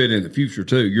benefit in the future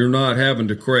too. You're not having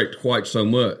to correct quite so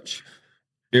much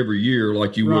every year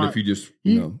like you would if you just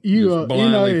just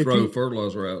blindly throw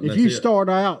fertilizer out. If you start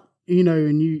out,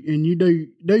 and you do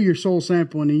your soil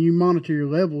sampling and you monitor your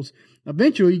levels,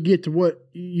 eventually you get to what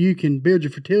you can build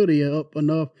your fertility up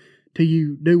enough till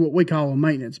you do what we call a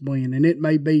maintenance blend, and it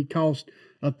may cost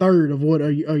a third of what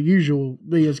a usual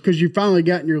is, because you've finally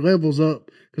gotten your levels up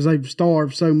because they've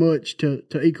starved so much to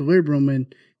equilibrium,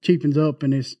 and cheapens up,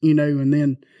 and it's, and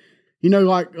then,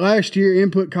 like last year,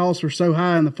 input costs were so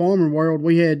high in the farming world,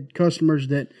 we had customers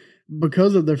that,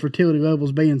 because of their fertility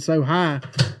levels being so high,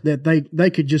 that they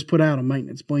could just put out a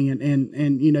maintenance blend and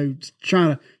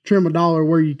trying to trim $1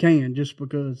 where you can, just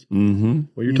because. Mm-hmm.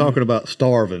 Well, you're talking about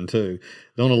starving too.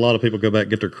 Don't a lot of people go back and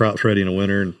get their crops ready in the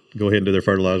winter and go ahead and do their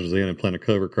fertilizers in and plant a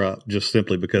cover crop, just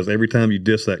simply because every time you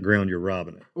diss that ground, you're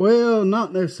robbing it? Well,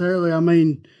 not necessarily. I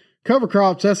mean, cover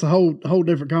crops, that's a whole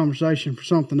different conversation for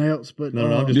something else. But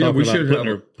no, I'm just talking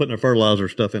about putting their fertilizer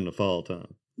stuff in the fall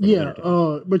time. Yeah,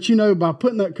 but by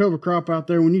putting that cover crop out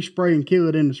there, when you spray and kill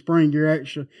it in the spring, you're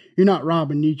not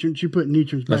robbing nutrients. You're putting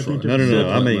nutrients back into it. No.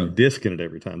 I mean, disking it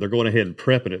every time. They're going ahead and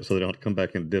prepping it so they don't have to come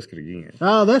back and disc it again.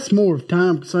 That's more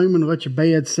time consuming to let your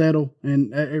bed settle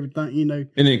and everything,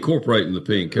 And incorporating the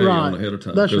P and K on ahead of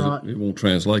time. That's right. It won't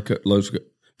translocate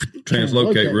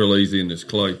real easy in this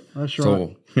clay. That's right.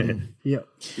 soil. Yeah.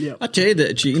 I tell you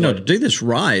that to do this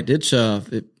right, it's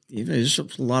it's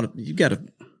a lot of you got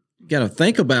to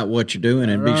think about what you're doing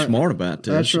and be smart about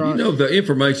this. That's right. The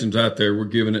information's out there. We're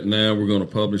giving it now. We're going to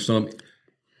publish something.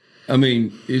 I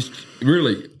mean, it's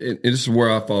really, and this is where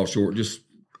I fall short. Just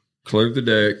clear the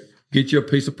deck, get you a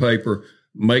piece of paper,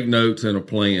 make notes and a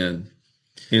plan,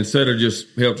 instead of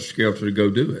just helter-skelter to go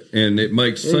do it. And it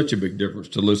makes such a big difference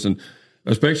to listen,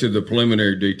 especially the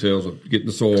preliminary details of getting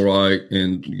the soil right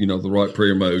and, the right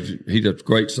prayer mode. He does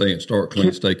great saying, start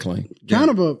clean, stay clean. Kind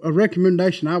of a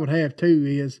recommendation I would have too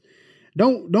is,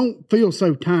 don't feel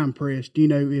so time pressed.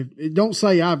 Don't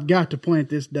say I've got to plant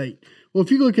this date. Well,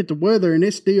 if you look at the weather and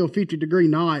it's still 50-degree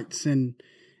nights and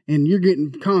you're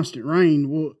getting constant rain,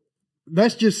 well,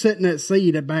 that's just setting that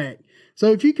seed back.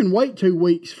 So if you can wait 2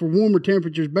 weeks for warmer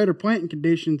temperatures, better planting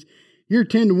conditions, you're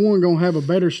 10-to-1 going to have a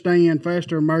better stand,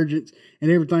 faster emergence, and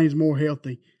everything's more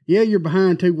healthy. Yeah, you're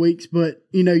behind 2 weeks, but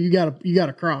you got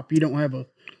a crop. You don't have a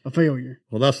failure.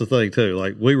 Well, that's the thing too.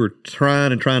 Like, we were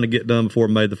trying to get done before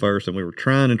May the 1st, and we were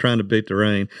trying to beat the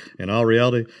rain. In all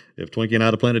reality, if Twinkie and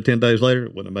I'd have planted 10 days later,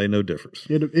 it wouldn't have made no difference.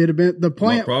 It'd have been the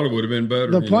plant. Probably would have been better.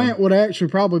 The plant would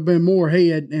actually probably been more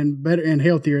ahead and better and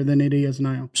healthier than it is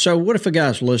now. So, what if a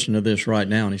guy's listening to this right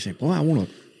now and he's saying, "Boy, I want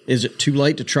to Is it too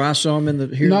late to try some in the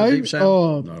No, deep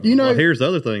south? Well, here's the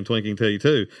other thing Twinkie can tell you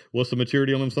too. What's the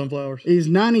maturity on them sunflowers? is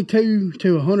 92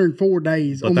 to 104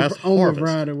 days But on that's the harvest.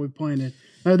 variety we planted.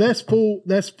 No, that's full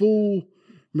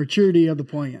maturity of the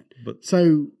plant.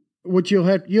 So what you'll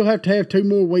have to have 2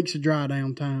 more weeks of dry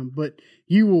down time, but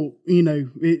you will,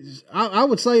 I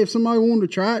would say if somebody wanted to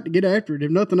try it to get after it,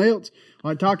 if nothing else,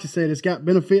 like Toxie said, it's got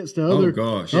benefits to other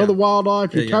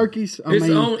wildlife, your turkeys.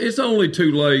 It's only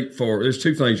too late there's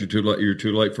 2 things you're too late. You're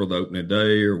too late for the opening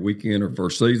day or weekend or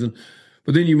first season,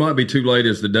 but then you might be too late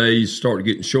as the days start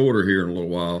getting shorter here in a little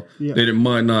while. Yeah. That it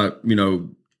might not,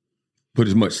 put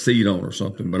as much seed on or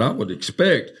something. But I would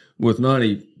expect with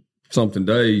 90-something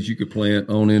days, you could plant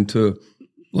on into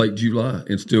late July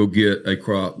and still get a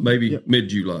crop, maybe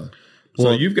mid-July.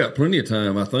 So you've got plenty of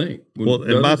time, I think.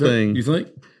 And my thing, you think?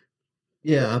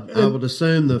 Yeah, I would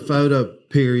assume the photo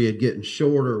period getting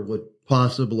shorter would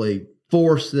possibly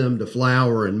force them to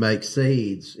flower and make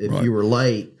seeds if you were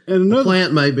late. And the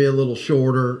plant may be a little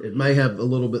shorter. It may have a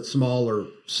little bit smaller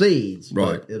seeds,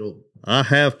 right? But I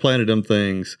have planted them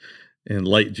things in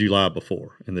late July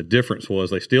before, and the difference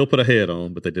was they still put a head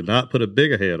on, but they did not put a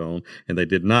bigger head on, and they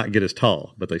did not get as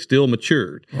tall, but they still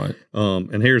matured. Right.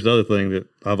 And here's the other thing that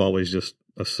I've always just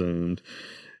assumed.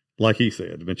 Like he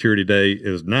said, the maturity date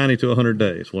is 90 to 100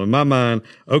 days. Well, in my mind,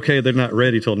 okay, they're not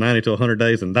ready till 90 to 100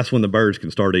 days, and that's when the birds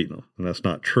can start eating them, and that's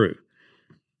not true.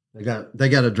 They got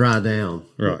to dry down,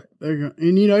 right? And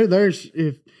there's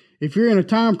if you're in a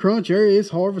time crunch area, it's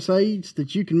harvest aids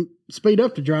that you can speed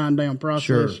up the drying down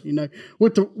process. Sure.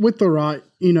 With the right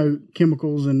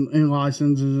chemicals and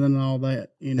licenses and all that.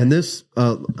 And this,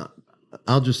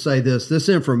 I'll just say this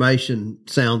information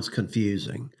sounds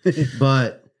confusing,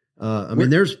 but.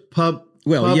 There's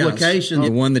publications. Yes.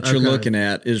 The one that you're looking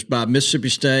at is by Mississippi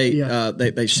State. Yeah.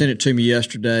 They sent it to me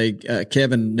yesterday.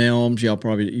 Kevin Nelms, you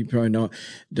probably know,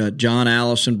 John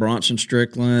Allison, Bronson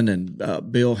Strickland,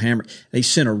 and Bill Hammer. They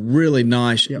sent a really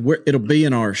nice. It'll be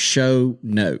in our show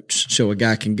notes, so a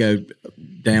guy can go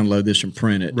download this and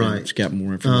print it. Right, it's got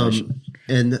more information.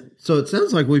 And so it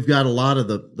sounds like we've got a lot of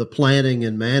the planning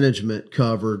and management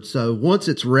covered. So once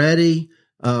it's ready,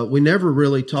 we never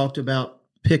really talked about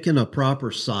picking a proper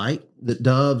site that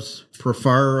doves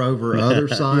prefer over other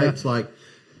sites. Like,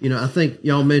 I think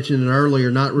y'all mentioned it earlier,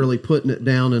 not really putting it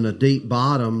down in a deep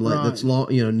bottom that's long,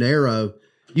 narrow.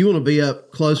 You want to be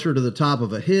up closer to the top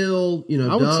of a hill.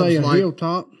 I would say a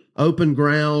hilltop, open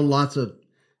ground, lots of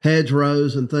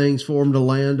hedgerows and things for them to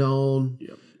land on.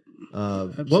 Yep.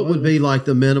 What would be like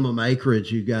the minimum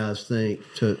acreage you guys think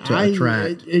to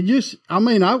attract? You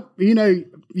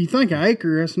think an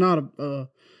acre, that's not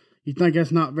you think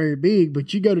that's not very big,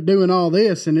 but you go to doing all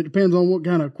this, and it depends on what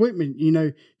kind of equipment.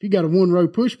 If you got a 1-row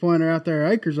push pointer out there,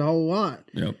 acres a whole lot.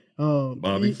 Yep.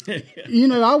 Bobby.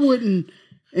 I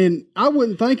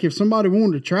wouldn't think if somebody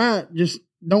wanted to try it, just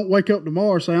don't wake up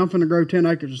tomorrow and say, I'm going to grow 10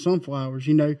 acres of sunflowers.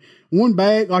 One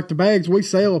bag, like the bags we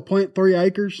sell, a plant 3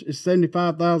 acres is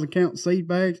 75,000 count seed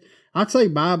bags. I'd say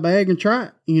buy a bag and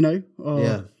try it,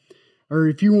 yeah. Or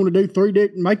if you want to do 3,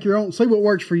 make your own, see what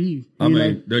works for you.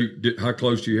 How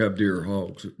close do you have deer or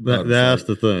hogs? That's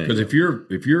the thing. Because if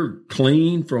you're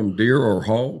clean from deer or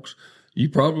hogs, you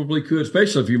probably could,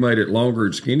 especially if you made it longer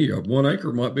and skinnier. 1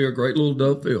 acre might be a great little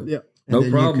dove field. Yeah.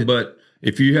 No problem. But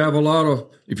if you have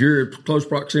if you're in close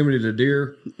proximity to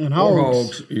deer and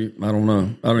hogs, I don't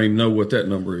know. I don't even know what that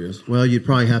number is. Well, you'd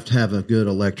probably have to have a good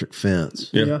electric fence.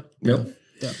 Yeah. Yep.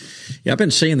 Yeah, I've been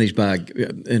seeing these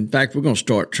in fact, we're going to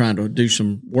start trying to do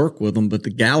some work with them, but the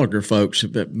Gallagher folks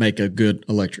make a good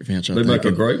electric fence. They make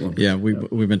a great one. Yeah,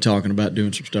 we've been talking about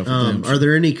doing some stuff with them. Are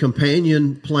there any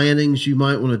companion plantings you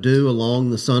might want to do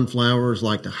along the sunflowers,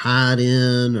 like to hide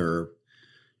in or,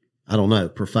 I don't know,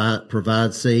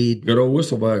 provide seed? Good old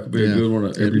whistleback would be a good one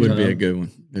every time. It would be a good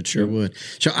one. It sure would.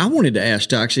 So I wanted to ask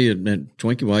Toxie and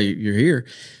Twinkie while you're here.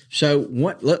 So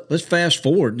let's fast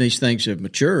forward. These things have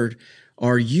matured.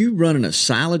 Are you running a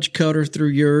silage cutter through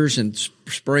yours and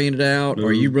spraying it out? Or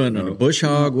are you running a bush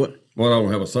hog? What? Well, I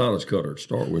don't have a silage cutter to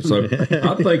start with. So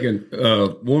I'm thinking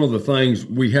one of the things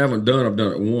we haven't done, I've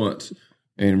done it once,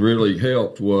 and really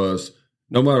helped was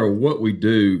no matter what we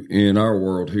do in our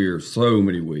world here, so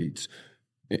many weeds.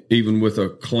 Even with a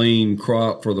clean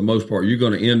crop, for the most part, you're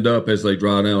going to end up, as they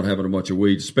dry down, having a bunch of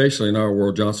weeds, especially in our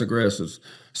world. Johnson grass is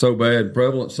so bad and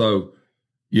prevalent. So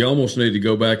you almost need to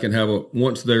go back and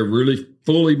once they're really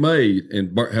fully made,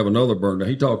 and have another burn. Now,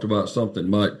 he talked about something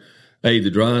might aid the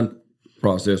drying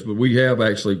process, but we have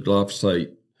actually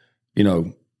glyphosate,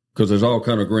 because there's all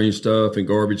kind of green stuff and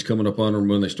garbage coming up on them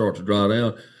when they start to dry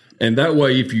down. And that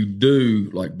way, if you do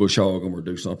like bush hog them or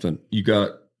do something, you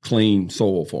got clean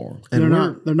soil for them.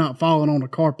 And they're not falling on a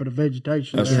carpet of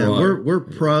vegetation. That's Yeah, right. we're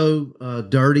pro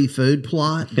dirty food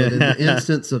plot, but in the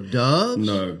instance of doves,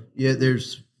 No. yeah,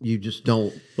 you just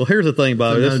don't. Well, here's the thing,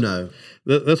 Bobby. No.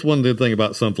 That's one good thing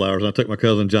about sunflowers. I took my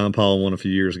cousin John Paul on one a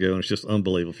few years ago, and it's just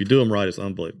unbelievable. If you do them right, it's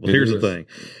unbelievable. It Here's is. the thing.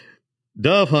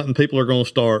 Dove hunting, people are going to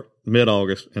start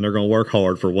mid-August, and they're going to work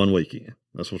hard for one weekend.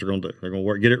 That's what they're going to do. They're going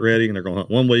to get it ready, and they're going to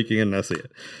hunt one weekend, and that's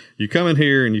it. You come in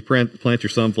here and you plant your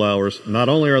sunflowers. Not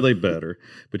only are they better,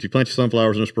 but you plant your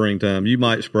sunflowers in the springtime. You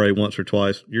might spray once or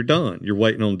twice. You're done. You're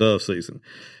waiting on dove season.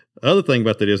 The other thing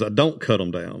about that is I don't cut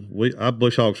them down. I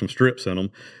bush hog some strips in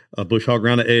them. I bush hog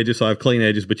around the edges, so I have clean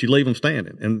edges, but you leave them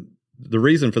standing. And the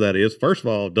reason for that is, first of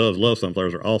all, doves love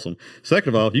sunflowers, are awesome.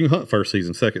 Second of all, you can hunt first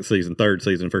season, second season, third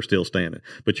season if they're still standing.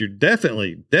 But you're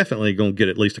definitely going to get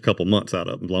at least a couple months out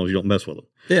of them as long as you don't mess with them.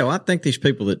 Yeah, well, I think these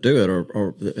people that do it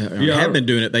or have been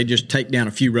doing it, they just take down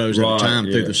a few rows at a time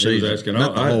through the season.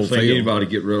 I don't think anybody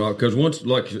get rid of, because once,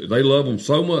 like, they love them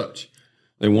so much.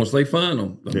 And once they find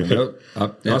them,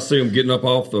 I see them getting up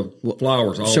off the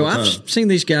flowers all the time. So I've seen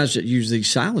these guys that use these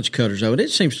silage cutters, though, and it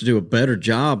seems to do a better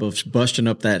job of busting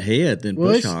up that head than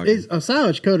bush hogging. A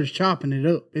silage cutter's chopping it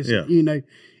up. It's,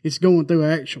 it's going through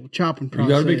an actual chopping process.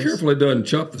 You got to be careful it doesn't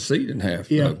chop the seed in half.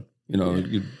 Yeah. Though. You know,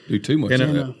 you do too much And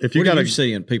of that. if you What got are you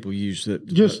seeing people use that?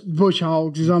 Just bush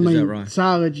hogs. I mean, that right?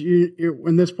 silage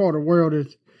in this part of the world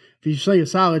is. If you see a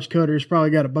silage cutter, it's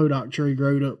probably got a bodock tree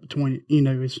growed up between it. You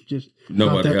know, it's just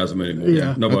Nobody has them anymore.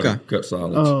 Yeah. Nobody cuts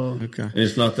silage. Okay. And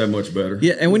it's not that much better.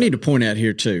 Yeah, and we need to point out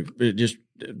here too,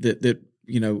 that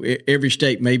you know, every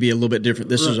state may be a little bit different.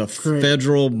 This is a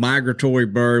federal migratory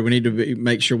bird. We need to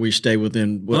make sure we stay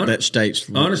within what that state's.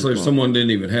 Honestly, if someone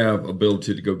didn't even have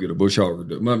ability to go get a bush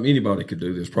hogger, anybody could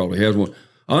do this. Probably has one.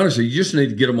 Honestly, you just need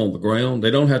to get them on the ground.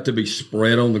 They don't have to be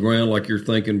spread on the ground like you're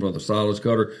thinking for the silage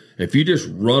cutter. If you just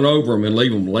run over them and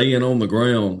leave them laying on the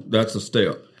ground, that's a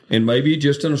step. And maybe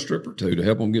just in a strip or two to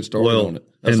help them get started on it.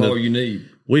 That's all you need.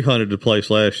 We hunted the place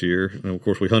last year, and of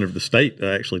course we hunted the state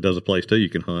actually does a place too you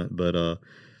can hunt, but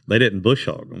they didn't bush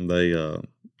hog them. They and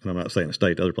I'm not saying the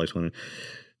state, the other place hunted.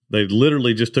 They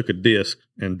literally just took a disc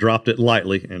and dropped it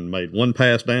lightly and made one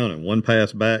pass down and one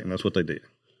pass back, and that's what they did.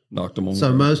 Knocked them on.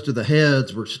 So most of the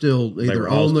heads were still either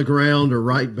on the ground or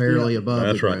right barely above the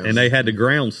ground. That's right. And they had the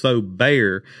ground so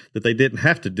bare that they didn't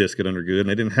have to disc it under good, and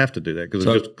they didn't have to do that because it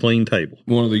was just a clean table.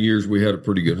 One of the years we had a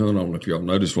pretty good hunt on, if y'all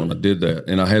noticed when I did that,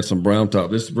 and I had some brown top.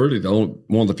 This is really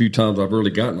one of the few times I've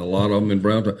really gotten a lot of them in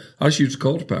brown top. I just use a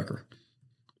cultipacker.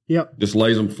 Yep. Just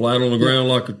lays them flat on the ground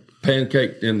like a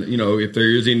pancake, and if there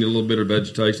is any little bit of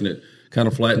vegetation, it kind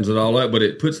of flattens it all out, but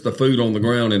it puts the food on the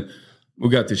ground. And we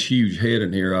got this huge head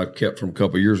in here I kept from a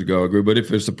couple of years ago. But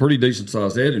if it's a pretty decent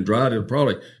sized head and dried, it'll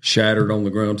probably shatter it on the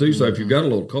ground too. So if you've got a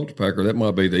little cultipacker, that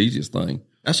might be the easiest thing.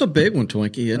 That's a big one,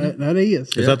 Twinkie, isn't it? That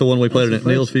is. Is that the one we planted at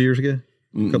Neil's a few years ago?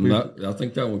 I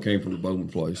think that one came from the Bowman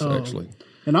place, actually.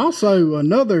 And also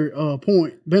another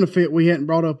benefit we hadn't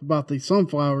brought up about these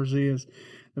sunflowers is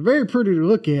they're very pretty to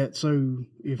look at. So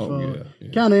if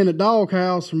kind of in a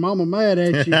doghouse and mama mad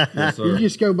at you, you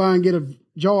just go by and get a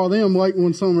jar of them late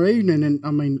one summer evening, and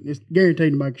I mean it's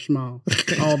guaranteed to make you smile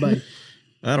all day.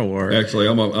 That'll work. Actually,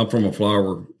 I'm from a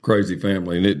flower crazy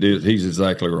family, and he's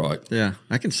exactly right. Yeah,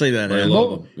 I can see that. They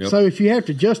love them. Yep. So if you have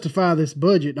to justify this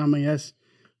budget, I mean that's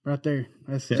right there.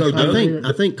 I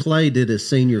think Clay did his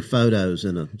senior photos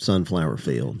in a sunflower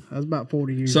field. That was about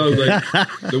 40 years. So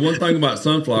the one thing about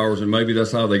sunflowers, and maybe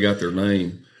that's how they got their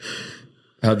name.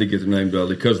 How'd they get their name,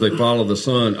 Dudley? Because they follow the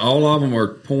sun. All of them are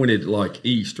pointed like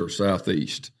east or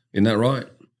southeast. Isn't that right?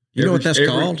 You know what that's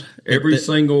called? Every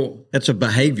single. That's a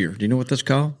behavior. Do you know what that's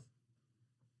called?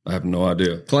 I have no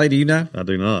idea. Clay, do you know? I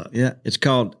do not. Yeah, it's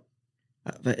called.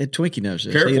 Twinkie knows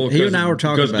this. Careful, he and I were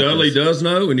talking about because Dudley does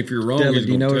know, and if you're wrong, Dudley, he's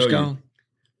do you know what going it's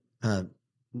to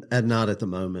called? Not at the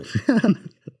moment.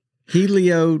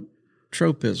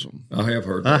 Heliotropism. I have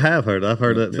heard that. I've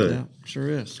heard that too. Yeah, sure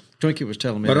is. Twinkie was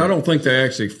telling me But that. I don't think they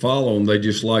actually follow them. They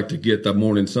just like to get the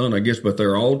morning sun, I guess, but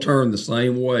they're all turned the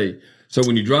same way. So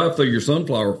when you drive through your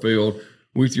sunflower field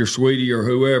with your sweetie or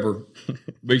whoever,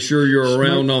 be sure you're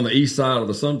around on the east side of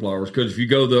the sunflowers, because if you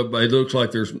go it looks like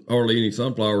there's hardly any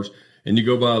sunflowers, and you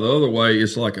go by the other way,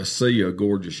 it's like a sea of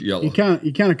gorgeous yellow. You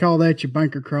kind of call that your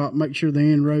banker crop. Make sure the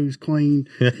end row's clean.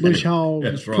 Bush hog,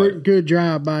 That's right. pretty good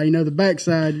drive by. The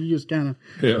backside you just kind of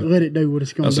let it do what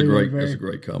it's going to do. That's a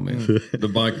great comment. The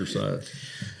banker side.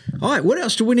 All right, what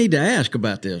else do we need to ask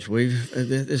about this?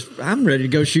 I'm ready to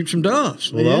go shoot some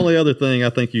doves. Well, the only other thing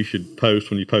I think you should post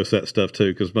when you post that stuff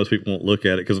too, because most people won't look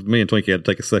at it, because me and Twinkie had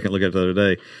to take a second look at it the other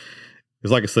day.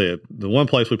 Because like I said, the one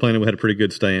place we planted, we had a pretty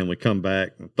good stand. We come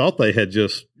back and thought they had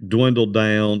just dwindled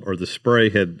down or the spray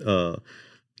had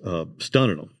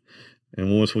stunted them.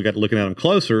 And once we got to looking at them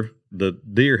closer, the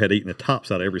deer had eaten the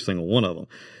tops out of every single one of them.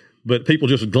 But people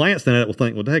just glancing at it will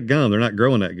think, well, dadgum, they're not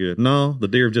growing that good. No, the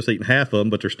deer have just eaten half of them,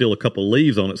 but there's still a couple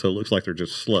leaves on it, so it looks like they're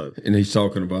just slow. And he's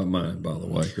talking about mine, by the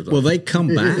way. Will they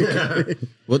come back?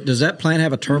 What does that plant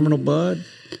have a terminal bud?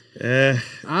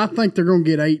 I think they're going to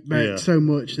get ate back Yeah. so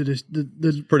much that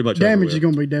the pretty much damage over is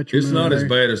going to be detrimental. It's not as there.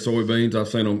 bad as soybeans. I've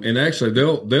seen them, and actually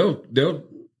they'll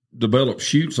develop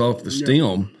shoots off the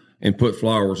stem and put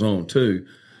flowers on too.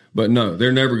 But no,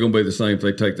 they're never going to be the same if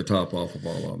they take the top off of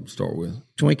all of them to start with.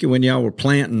 Twinkie, when y'all were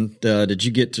planting, did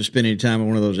you get to spend any time on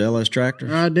one of those LS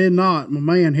tractors? I did not. My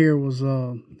man here was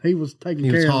he was taking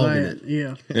He was care of hogging that. it.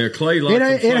 Yeah. Yeah, Clay likes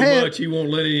them so had- much he won't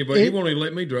let anybody. He won't even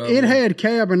let me drive. It them. had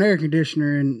cab and air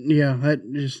conditioner, and that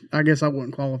just I guess I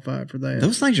wasn't qualified for that.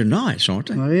 Those things are nice, aren't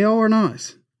they? They are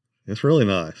nice, It's really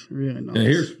nice. really nice. And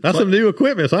here's That's some new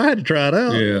equipment, so I had to try it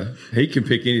out. yeah, he can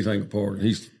pick anything apart.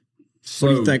 He's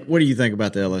so What do you think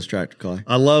about the LS tractor, Clay?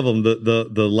 I love them.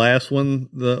 The last one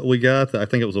that we got, I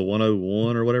think it was a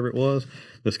 101 or whatever it was,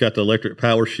 that's got the electric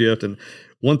power shift. And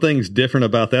one thing's different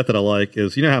about that I like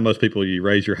is, you know how most people, you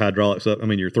raise your hydraulics up,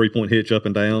 your 3-point hitch up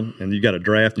and down, and you got a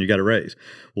draft and you got to raise.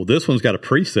 Well, this one's got a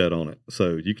preset on it.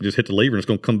 So you can just hit the lever and it's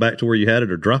going to come back to where you had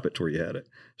it or drop it to where you had it.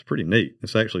 It's pretty neat.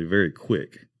 It's actually very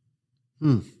quick.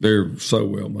 they're so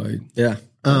well made. Yeah,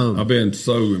 I've been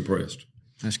so impressed.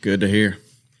 that's good to hear.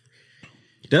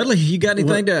 Dudley, you got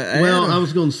anything to add? Well, I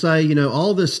was going to say,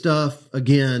 all this stuff,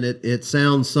 again, it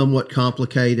sounds somewhat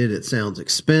complicated. It sounds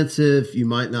expensive. You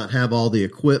might not have all the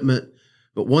equipment.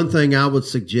 But one thing I would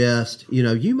suggest,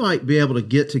 you might be able to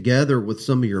get together with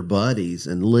some of your buddies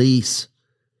and lease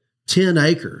 10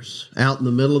 acres out in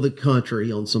the middle of the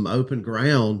country on some open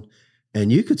ground,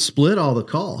 and you could split all the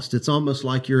cost. It's almost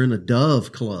like you're in a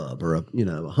dove club or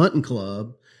a hunting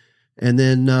club. And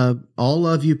then all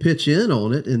of you pitch in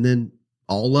on it, and then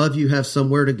all of you have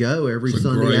somewhere to go every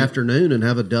Sunday afternoon and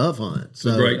have a dove hunt.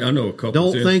 So Great. I know a couple.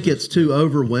 don't think it's too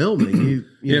overwhelming. You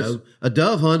Yes. know, a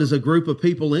dove hunt is a group of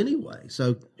people anyway.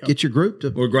 So get your group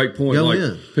to Well, great point. go Like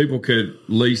in. people could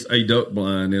lease a duck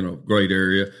blind in a great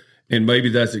area, and maybe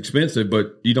that's expensive,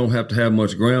 but you don't have to have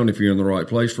much ground if you're in the right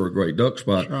place for a great duck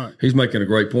spot. right. He's making a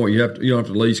great point. You don't have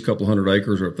to lease a couple hundred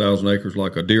acres or 1,000 acres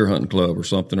like a deer hunting club or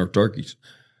something, or turkeys.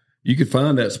 You could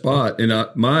find that spot, and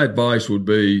my advice would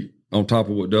be, on top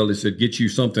of what Dudley said, get you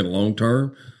something long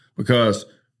term, because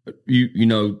you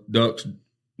know ducks,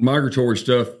 migratory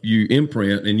stuff, you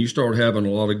imprint and you start having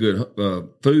a lot of good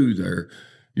food there,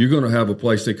 you're going to have a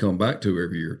place they come back to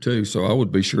every year too. So I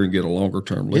would be sure and get a longer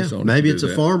term lease on it. Maybe to it's do a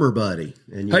that. farmer buddy,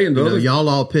 and Hey, and the other- y'all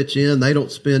all pitch in. They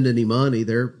don't spend any money.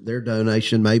 Their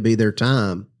donation may be their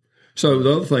time. So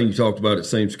the other thing you talked about, it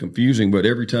seems confusing, but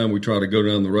every time we try to go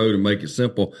down the road and make it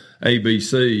simple, A, B,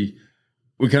 C,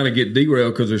 we kind of get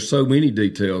derailed because there's so many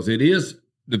details. It is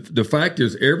the fact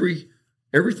is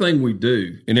everything we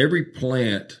do in every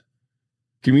plant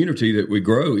community that we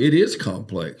grow, it is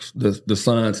complex, the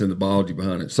science and the biology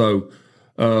behind it. So,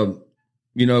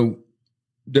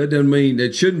 that doesn't mean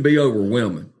it shouldn't be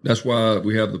overwhelming. That's why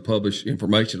we have the published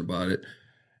information about it.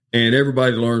 And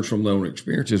everybody learns from their own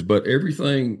experiences, but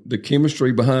everything, the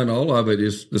chemistry behind all of it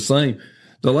is the same.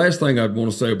 The last thing I'd want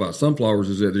to say about sunflowers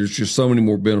is that there's just so many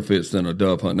more benefits than a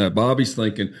dove hunt. Now, Bobby's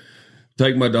thinking,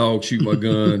 take my dog, shoot my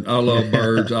gun. I love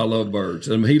birds. I love birds.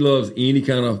 I mean, he loves any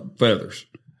kind of feathers.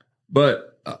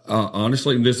 But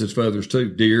honestly, and this is feathers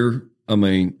too, deer. I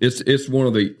mean, it's one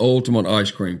of the ultimate ice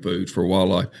cream foods for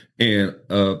wildlife. And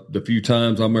the few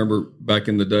times I remember back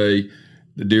in the day,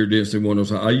 the deer density one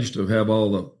was, I used to have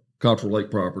all the Cottrell Lake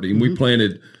property, and we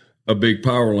planted a big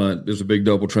power line. There's a big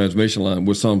double transmission line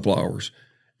with sunflowers.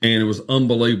 And it was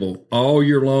unbelievable. All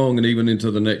year long and even into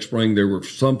the next spring, there were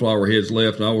sunflower heads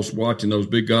left. And I was watching those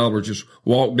big gobblers just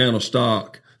walk down a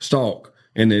stalk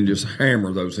and then just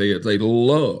hammer those heads. They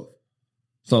love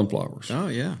sunflowers. Oh,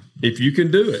 yeah. If you can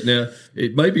do it. Now,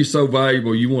 it may be so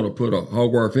valuable you want to put a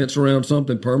hog wire fence around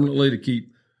something permanently to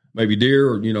keep maybe deer,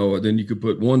 or, then you could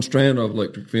put one strand of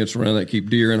electric fence around that,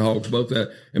 keep deer and hogs both that.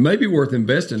 It may be worth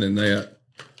investing in that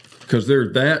because they're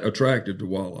that attractive to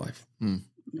wildlife.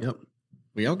 Yep.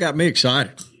 Well, y'all got me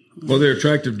excited. Well, they're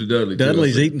attractive to Dudley. too,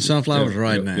 Dudley's I think. eating sunflowers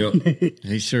right now. Yep.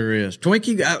 He sure is.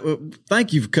 Twinkie,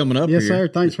 thank you for coming up Yes, here. sir.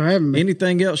 Thanks for having me.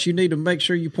 Anything else you need to make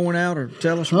sure you point out or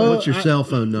tell us? What's your cell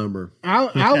phone number?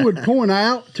 I would point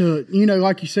out to,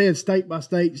 like you said, state by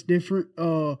state is different.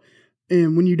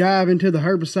 And when you dive into the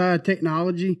herbicide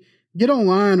technology, get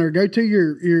online or go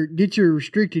to get your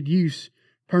restricted use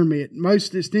permit.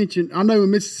 Most extension, I know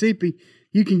in Mississippi,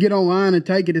 you can get online and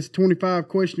take it. It's a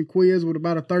 25-question quiz with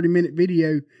about a 30-minute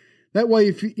video. That way,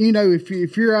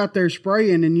 if you're out there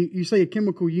spraying and you see a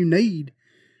chemical you need,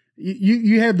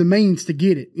 you have the means to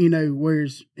get it,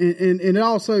 whereas, and it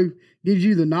also gives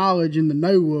you the knowledge and the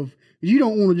know of, you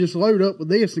don't want to just load up with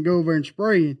this and go over and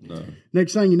spray. No.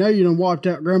 Next thing you know, you done wiped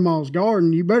out grandma's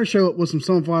garden. You better show up with some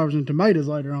sunflowers and tomatoes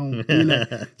later on.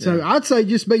 So I'd say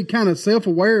just be kind of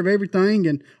self-aware of everything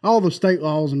and all the state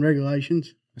laws and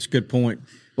regulations. That's a good point.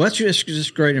 Well, that's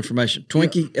just great information.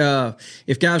 Twinkie,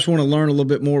 if guys want to learn a little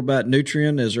bit more about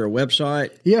Nutrien, is there a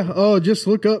website? Yeah, just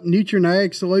look up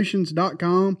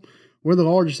NutrienAgSolutions.com. We're the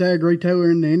largest ag retailer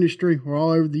in the industry. We're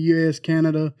all over the U.S.,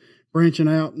 Canada, branching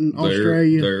out in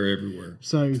Australia. They're everywhere.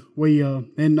 So we and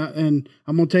I'm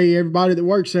gonna tell you, everybody that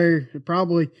works there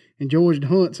probably enjoys the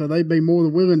hunt, so they'd be more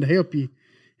than willing to help you,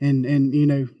 and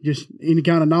just any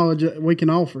kind of knowledge that we can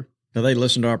offer. Do they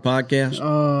listen to our podcast?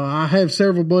 I have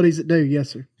several buddies that do.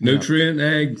 Yes, sir. Nutrien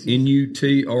Ag,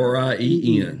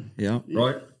 Nutrien. Yeah.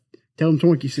 Right. Tell them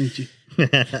Twinkie sent you. How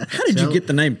did you get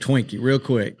the name Twinkie, real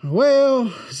quick? Well,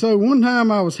 so one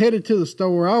time I was headed to the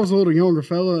store. I was a little younger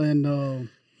fella, and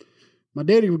my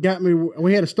daddy got me.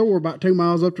 We had a store about 2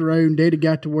 miles up the road, and Daddy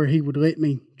got to where he would let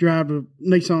me drive a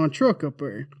Nissan truck up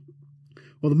there.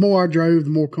 Well, the more I drove,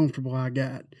 the more comfortable I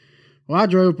got. Well, I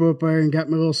drove up there and got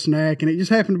me a little snack, and it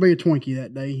just happened to be a Twinkie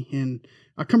that day. And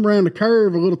I come around the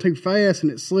curve a little too fast,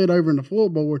 and it slid over in the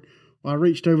floorboard. Well, I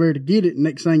reached over there to get it, and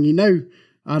next thing you know,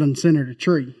 I done centered a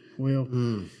tree. Well,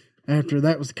 after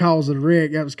that was the cause of the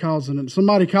wreck, that was causing it.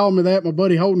 Somebody called me that. My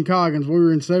buddy Holden Coggins, we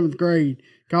were in 7th grade,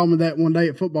 called me that one day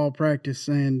at football practice,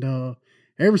 and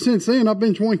ever since then I've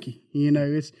been Twinkie.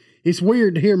 It's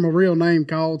weird to hear my real name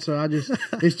called, so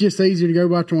it's just easier to go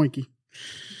by Twinkie.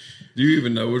 Do you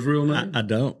even know his real name? I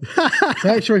don't. It's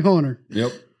actually Hunter. Yep.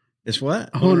 It's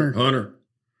what? Hunter.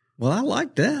 Well, I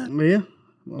like that. Yeah.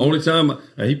 Only time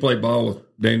he played ball with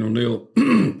Daniel Neal,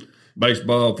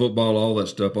 baseball, football, all that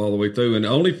stuff all the way through. And the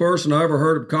only person I ever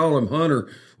heard him call him Hunter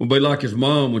would be like his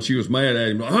mom when she was mad at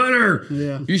him. Like, Hunter,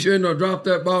 you shouldn't have dropped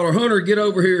that ball. Or Hunter, get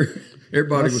over here.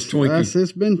 Everybody was Twinkie.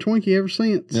 It's been Twinkie ever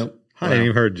since. Yep. I ain't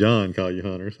even heard John call you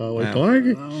Hunter. So I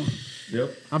Twinkie.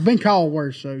 Yep. I've been called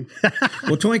worse, so.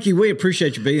 Well, Twinkie, we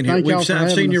appreciate you being here.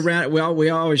 I've seen you around. We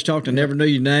always talked and never knew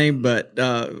your name, but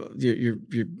the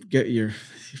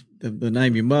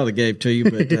name your mother gave to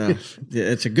you, but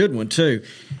it's a good one too.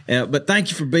 But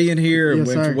thank you for being here and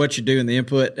for what you do and the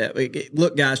input.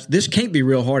 Look, guys, this can't be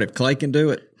real hard. If Clay can do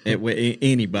it,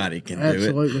 anybody can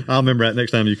do it. I'll remember that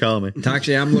next time you call me.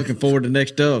 Toxie, I'm looking forward to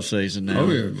next dove season now.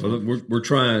 Oh yeah, well, we're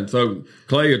trying. So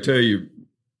Clay will tell you,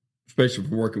 especially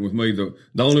for working with me, the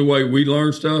only way we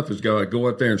learn stuff is go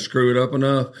out there and screw it up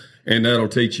enough, and that'll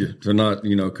teach you to not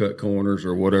cut corners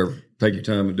or whatever. Take your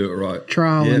time and do it right.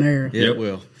 Trial and error. It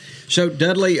will. So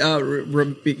Dudley,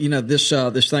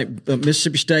 this thing,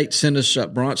 Mississippi State sent us,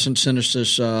 Bronson sent us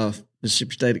this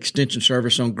Mississippi State Extension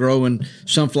Service on growing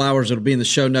sunflowers. It'll be in the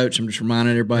show notes. I'm just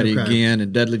reminding everybody again,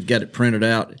 and Dudley's got it printed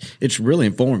out. It's really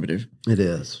informative. It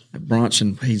is.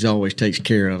 Bronson, he's always takes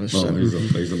care of us. Oh,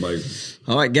 he's amazing.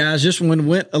 All right, guys, this one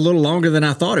went a little longer than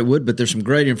I thought it would, but there's some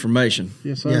great information.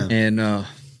 Yes, sir. Yeah. And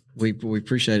we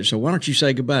appreciate it. So why don't you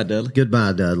say goodbye, Dudley?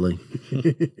 Goodbye, Dudley.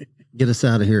 Get us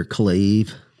out of here,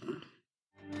 Cleve.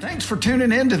 Thanks for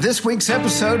tuning in to this week's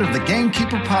episode of the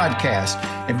Gamekeeper Podcast.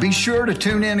 And be sure to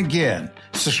tune in again.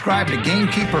 Subscribe to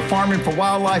Gamekeeper Farming for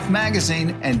Wildlife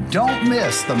magazine, and don't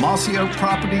miss the Mossy Oak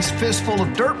Properties Fistful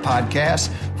of Dirt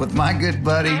podcast with my good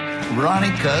buddy,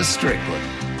 Ronnie Cuz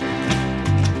Strickland.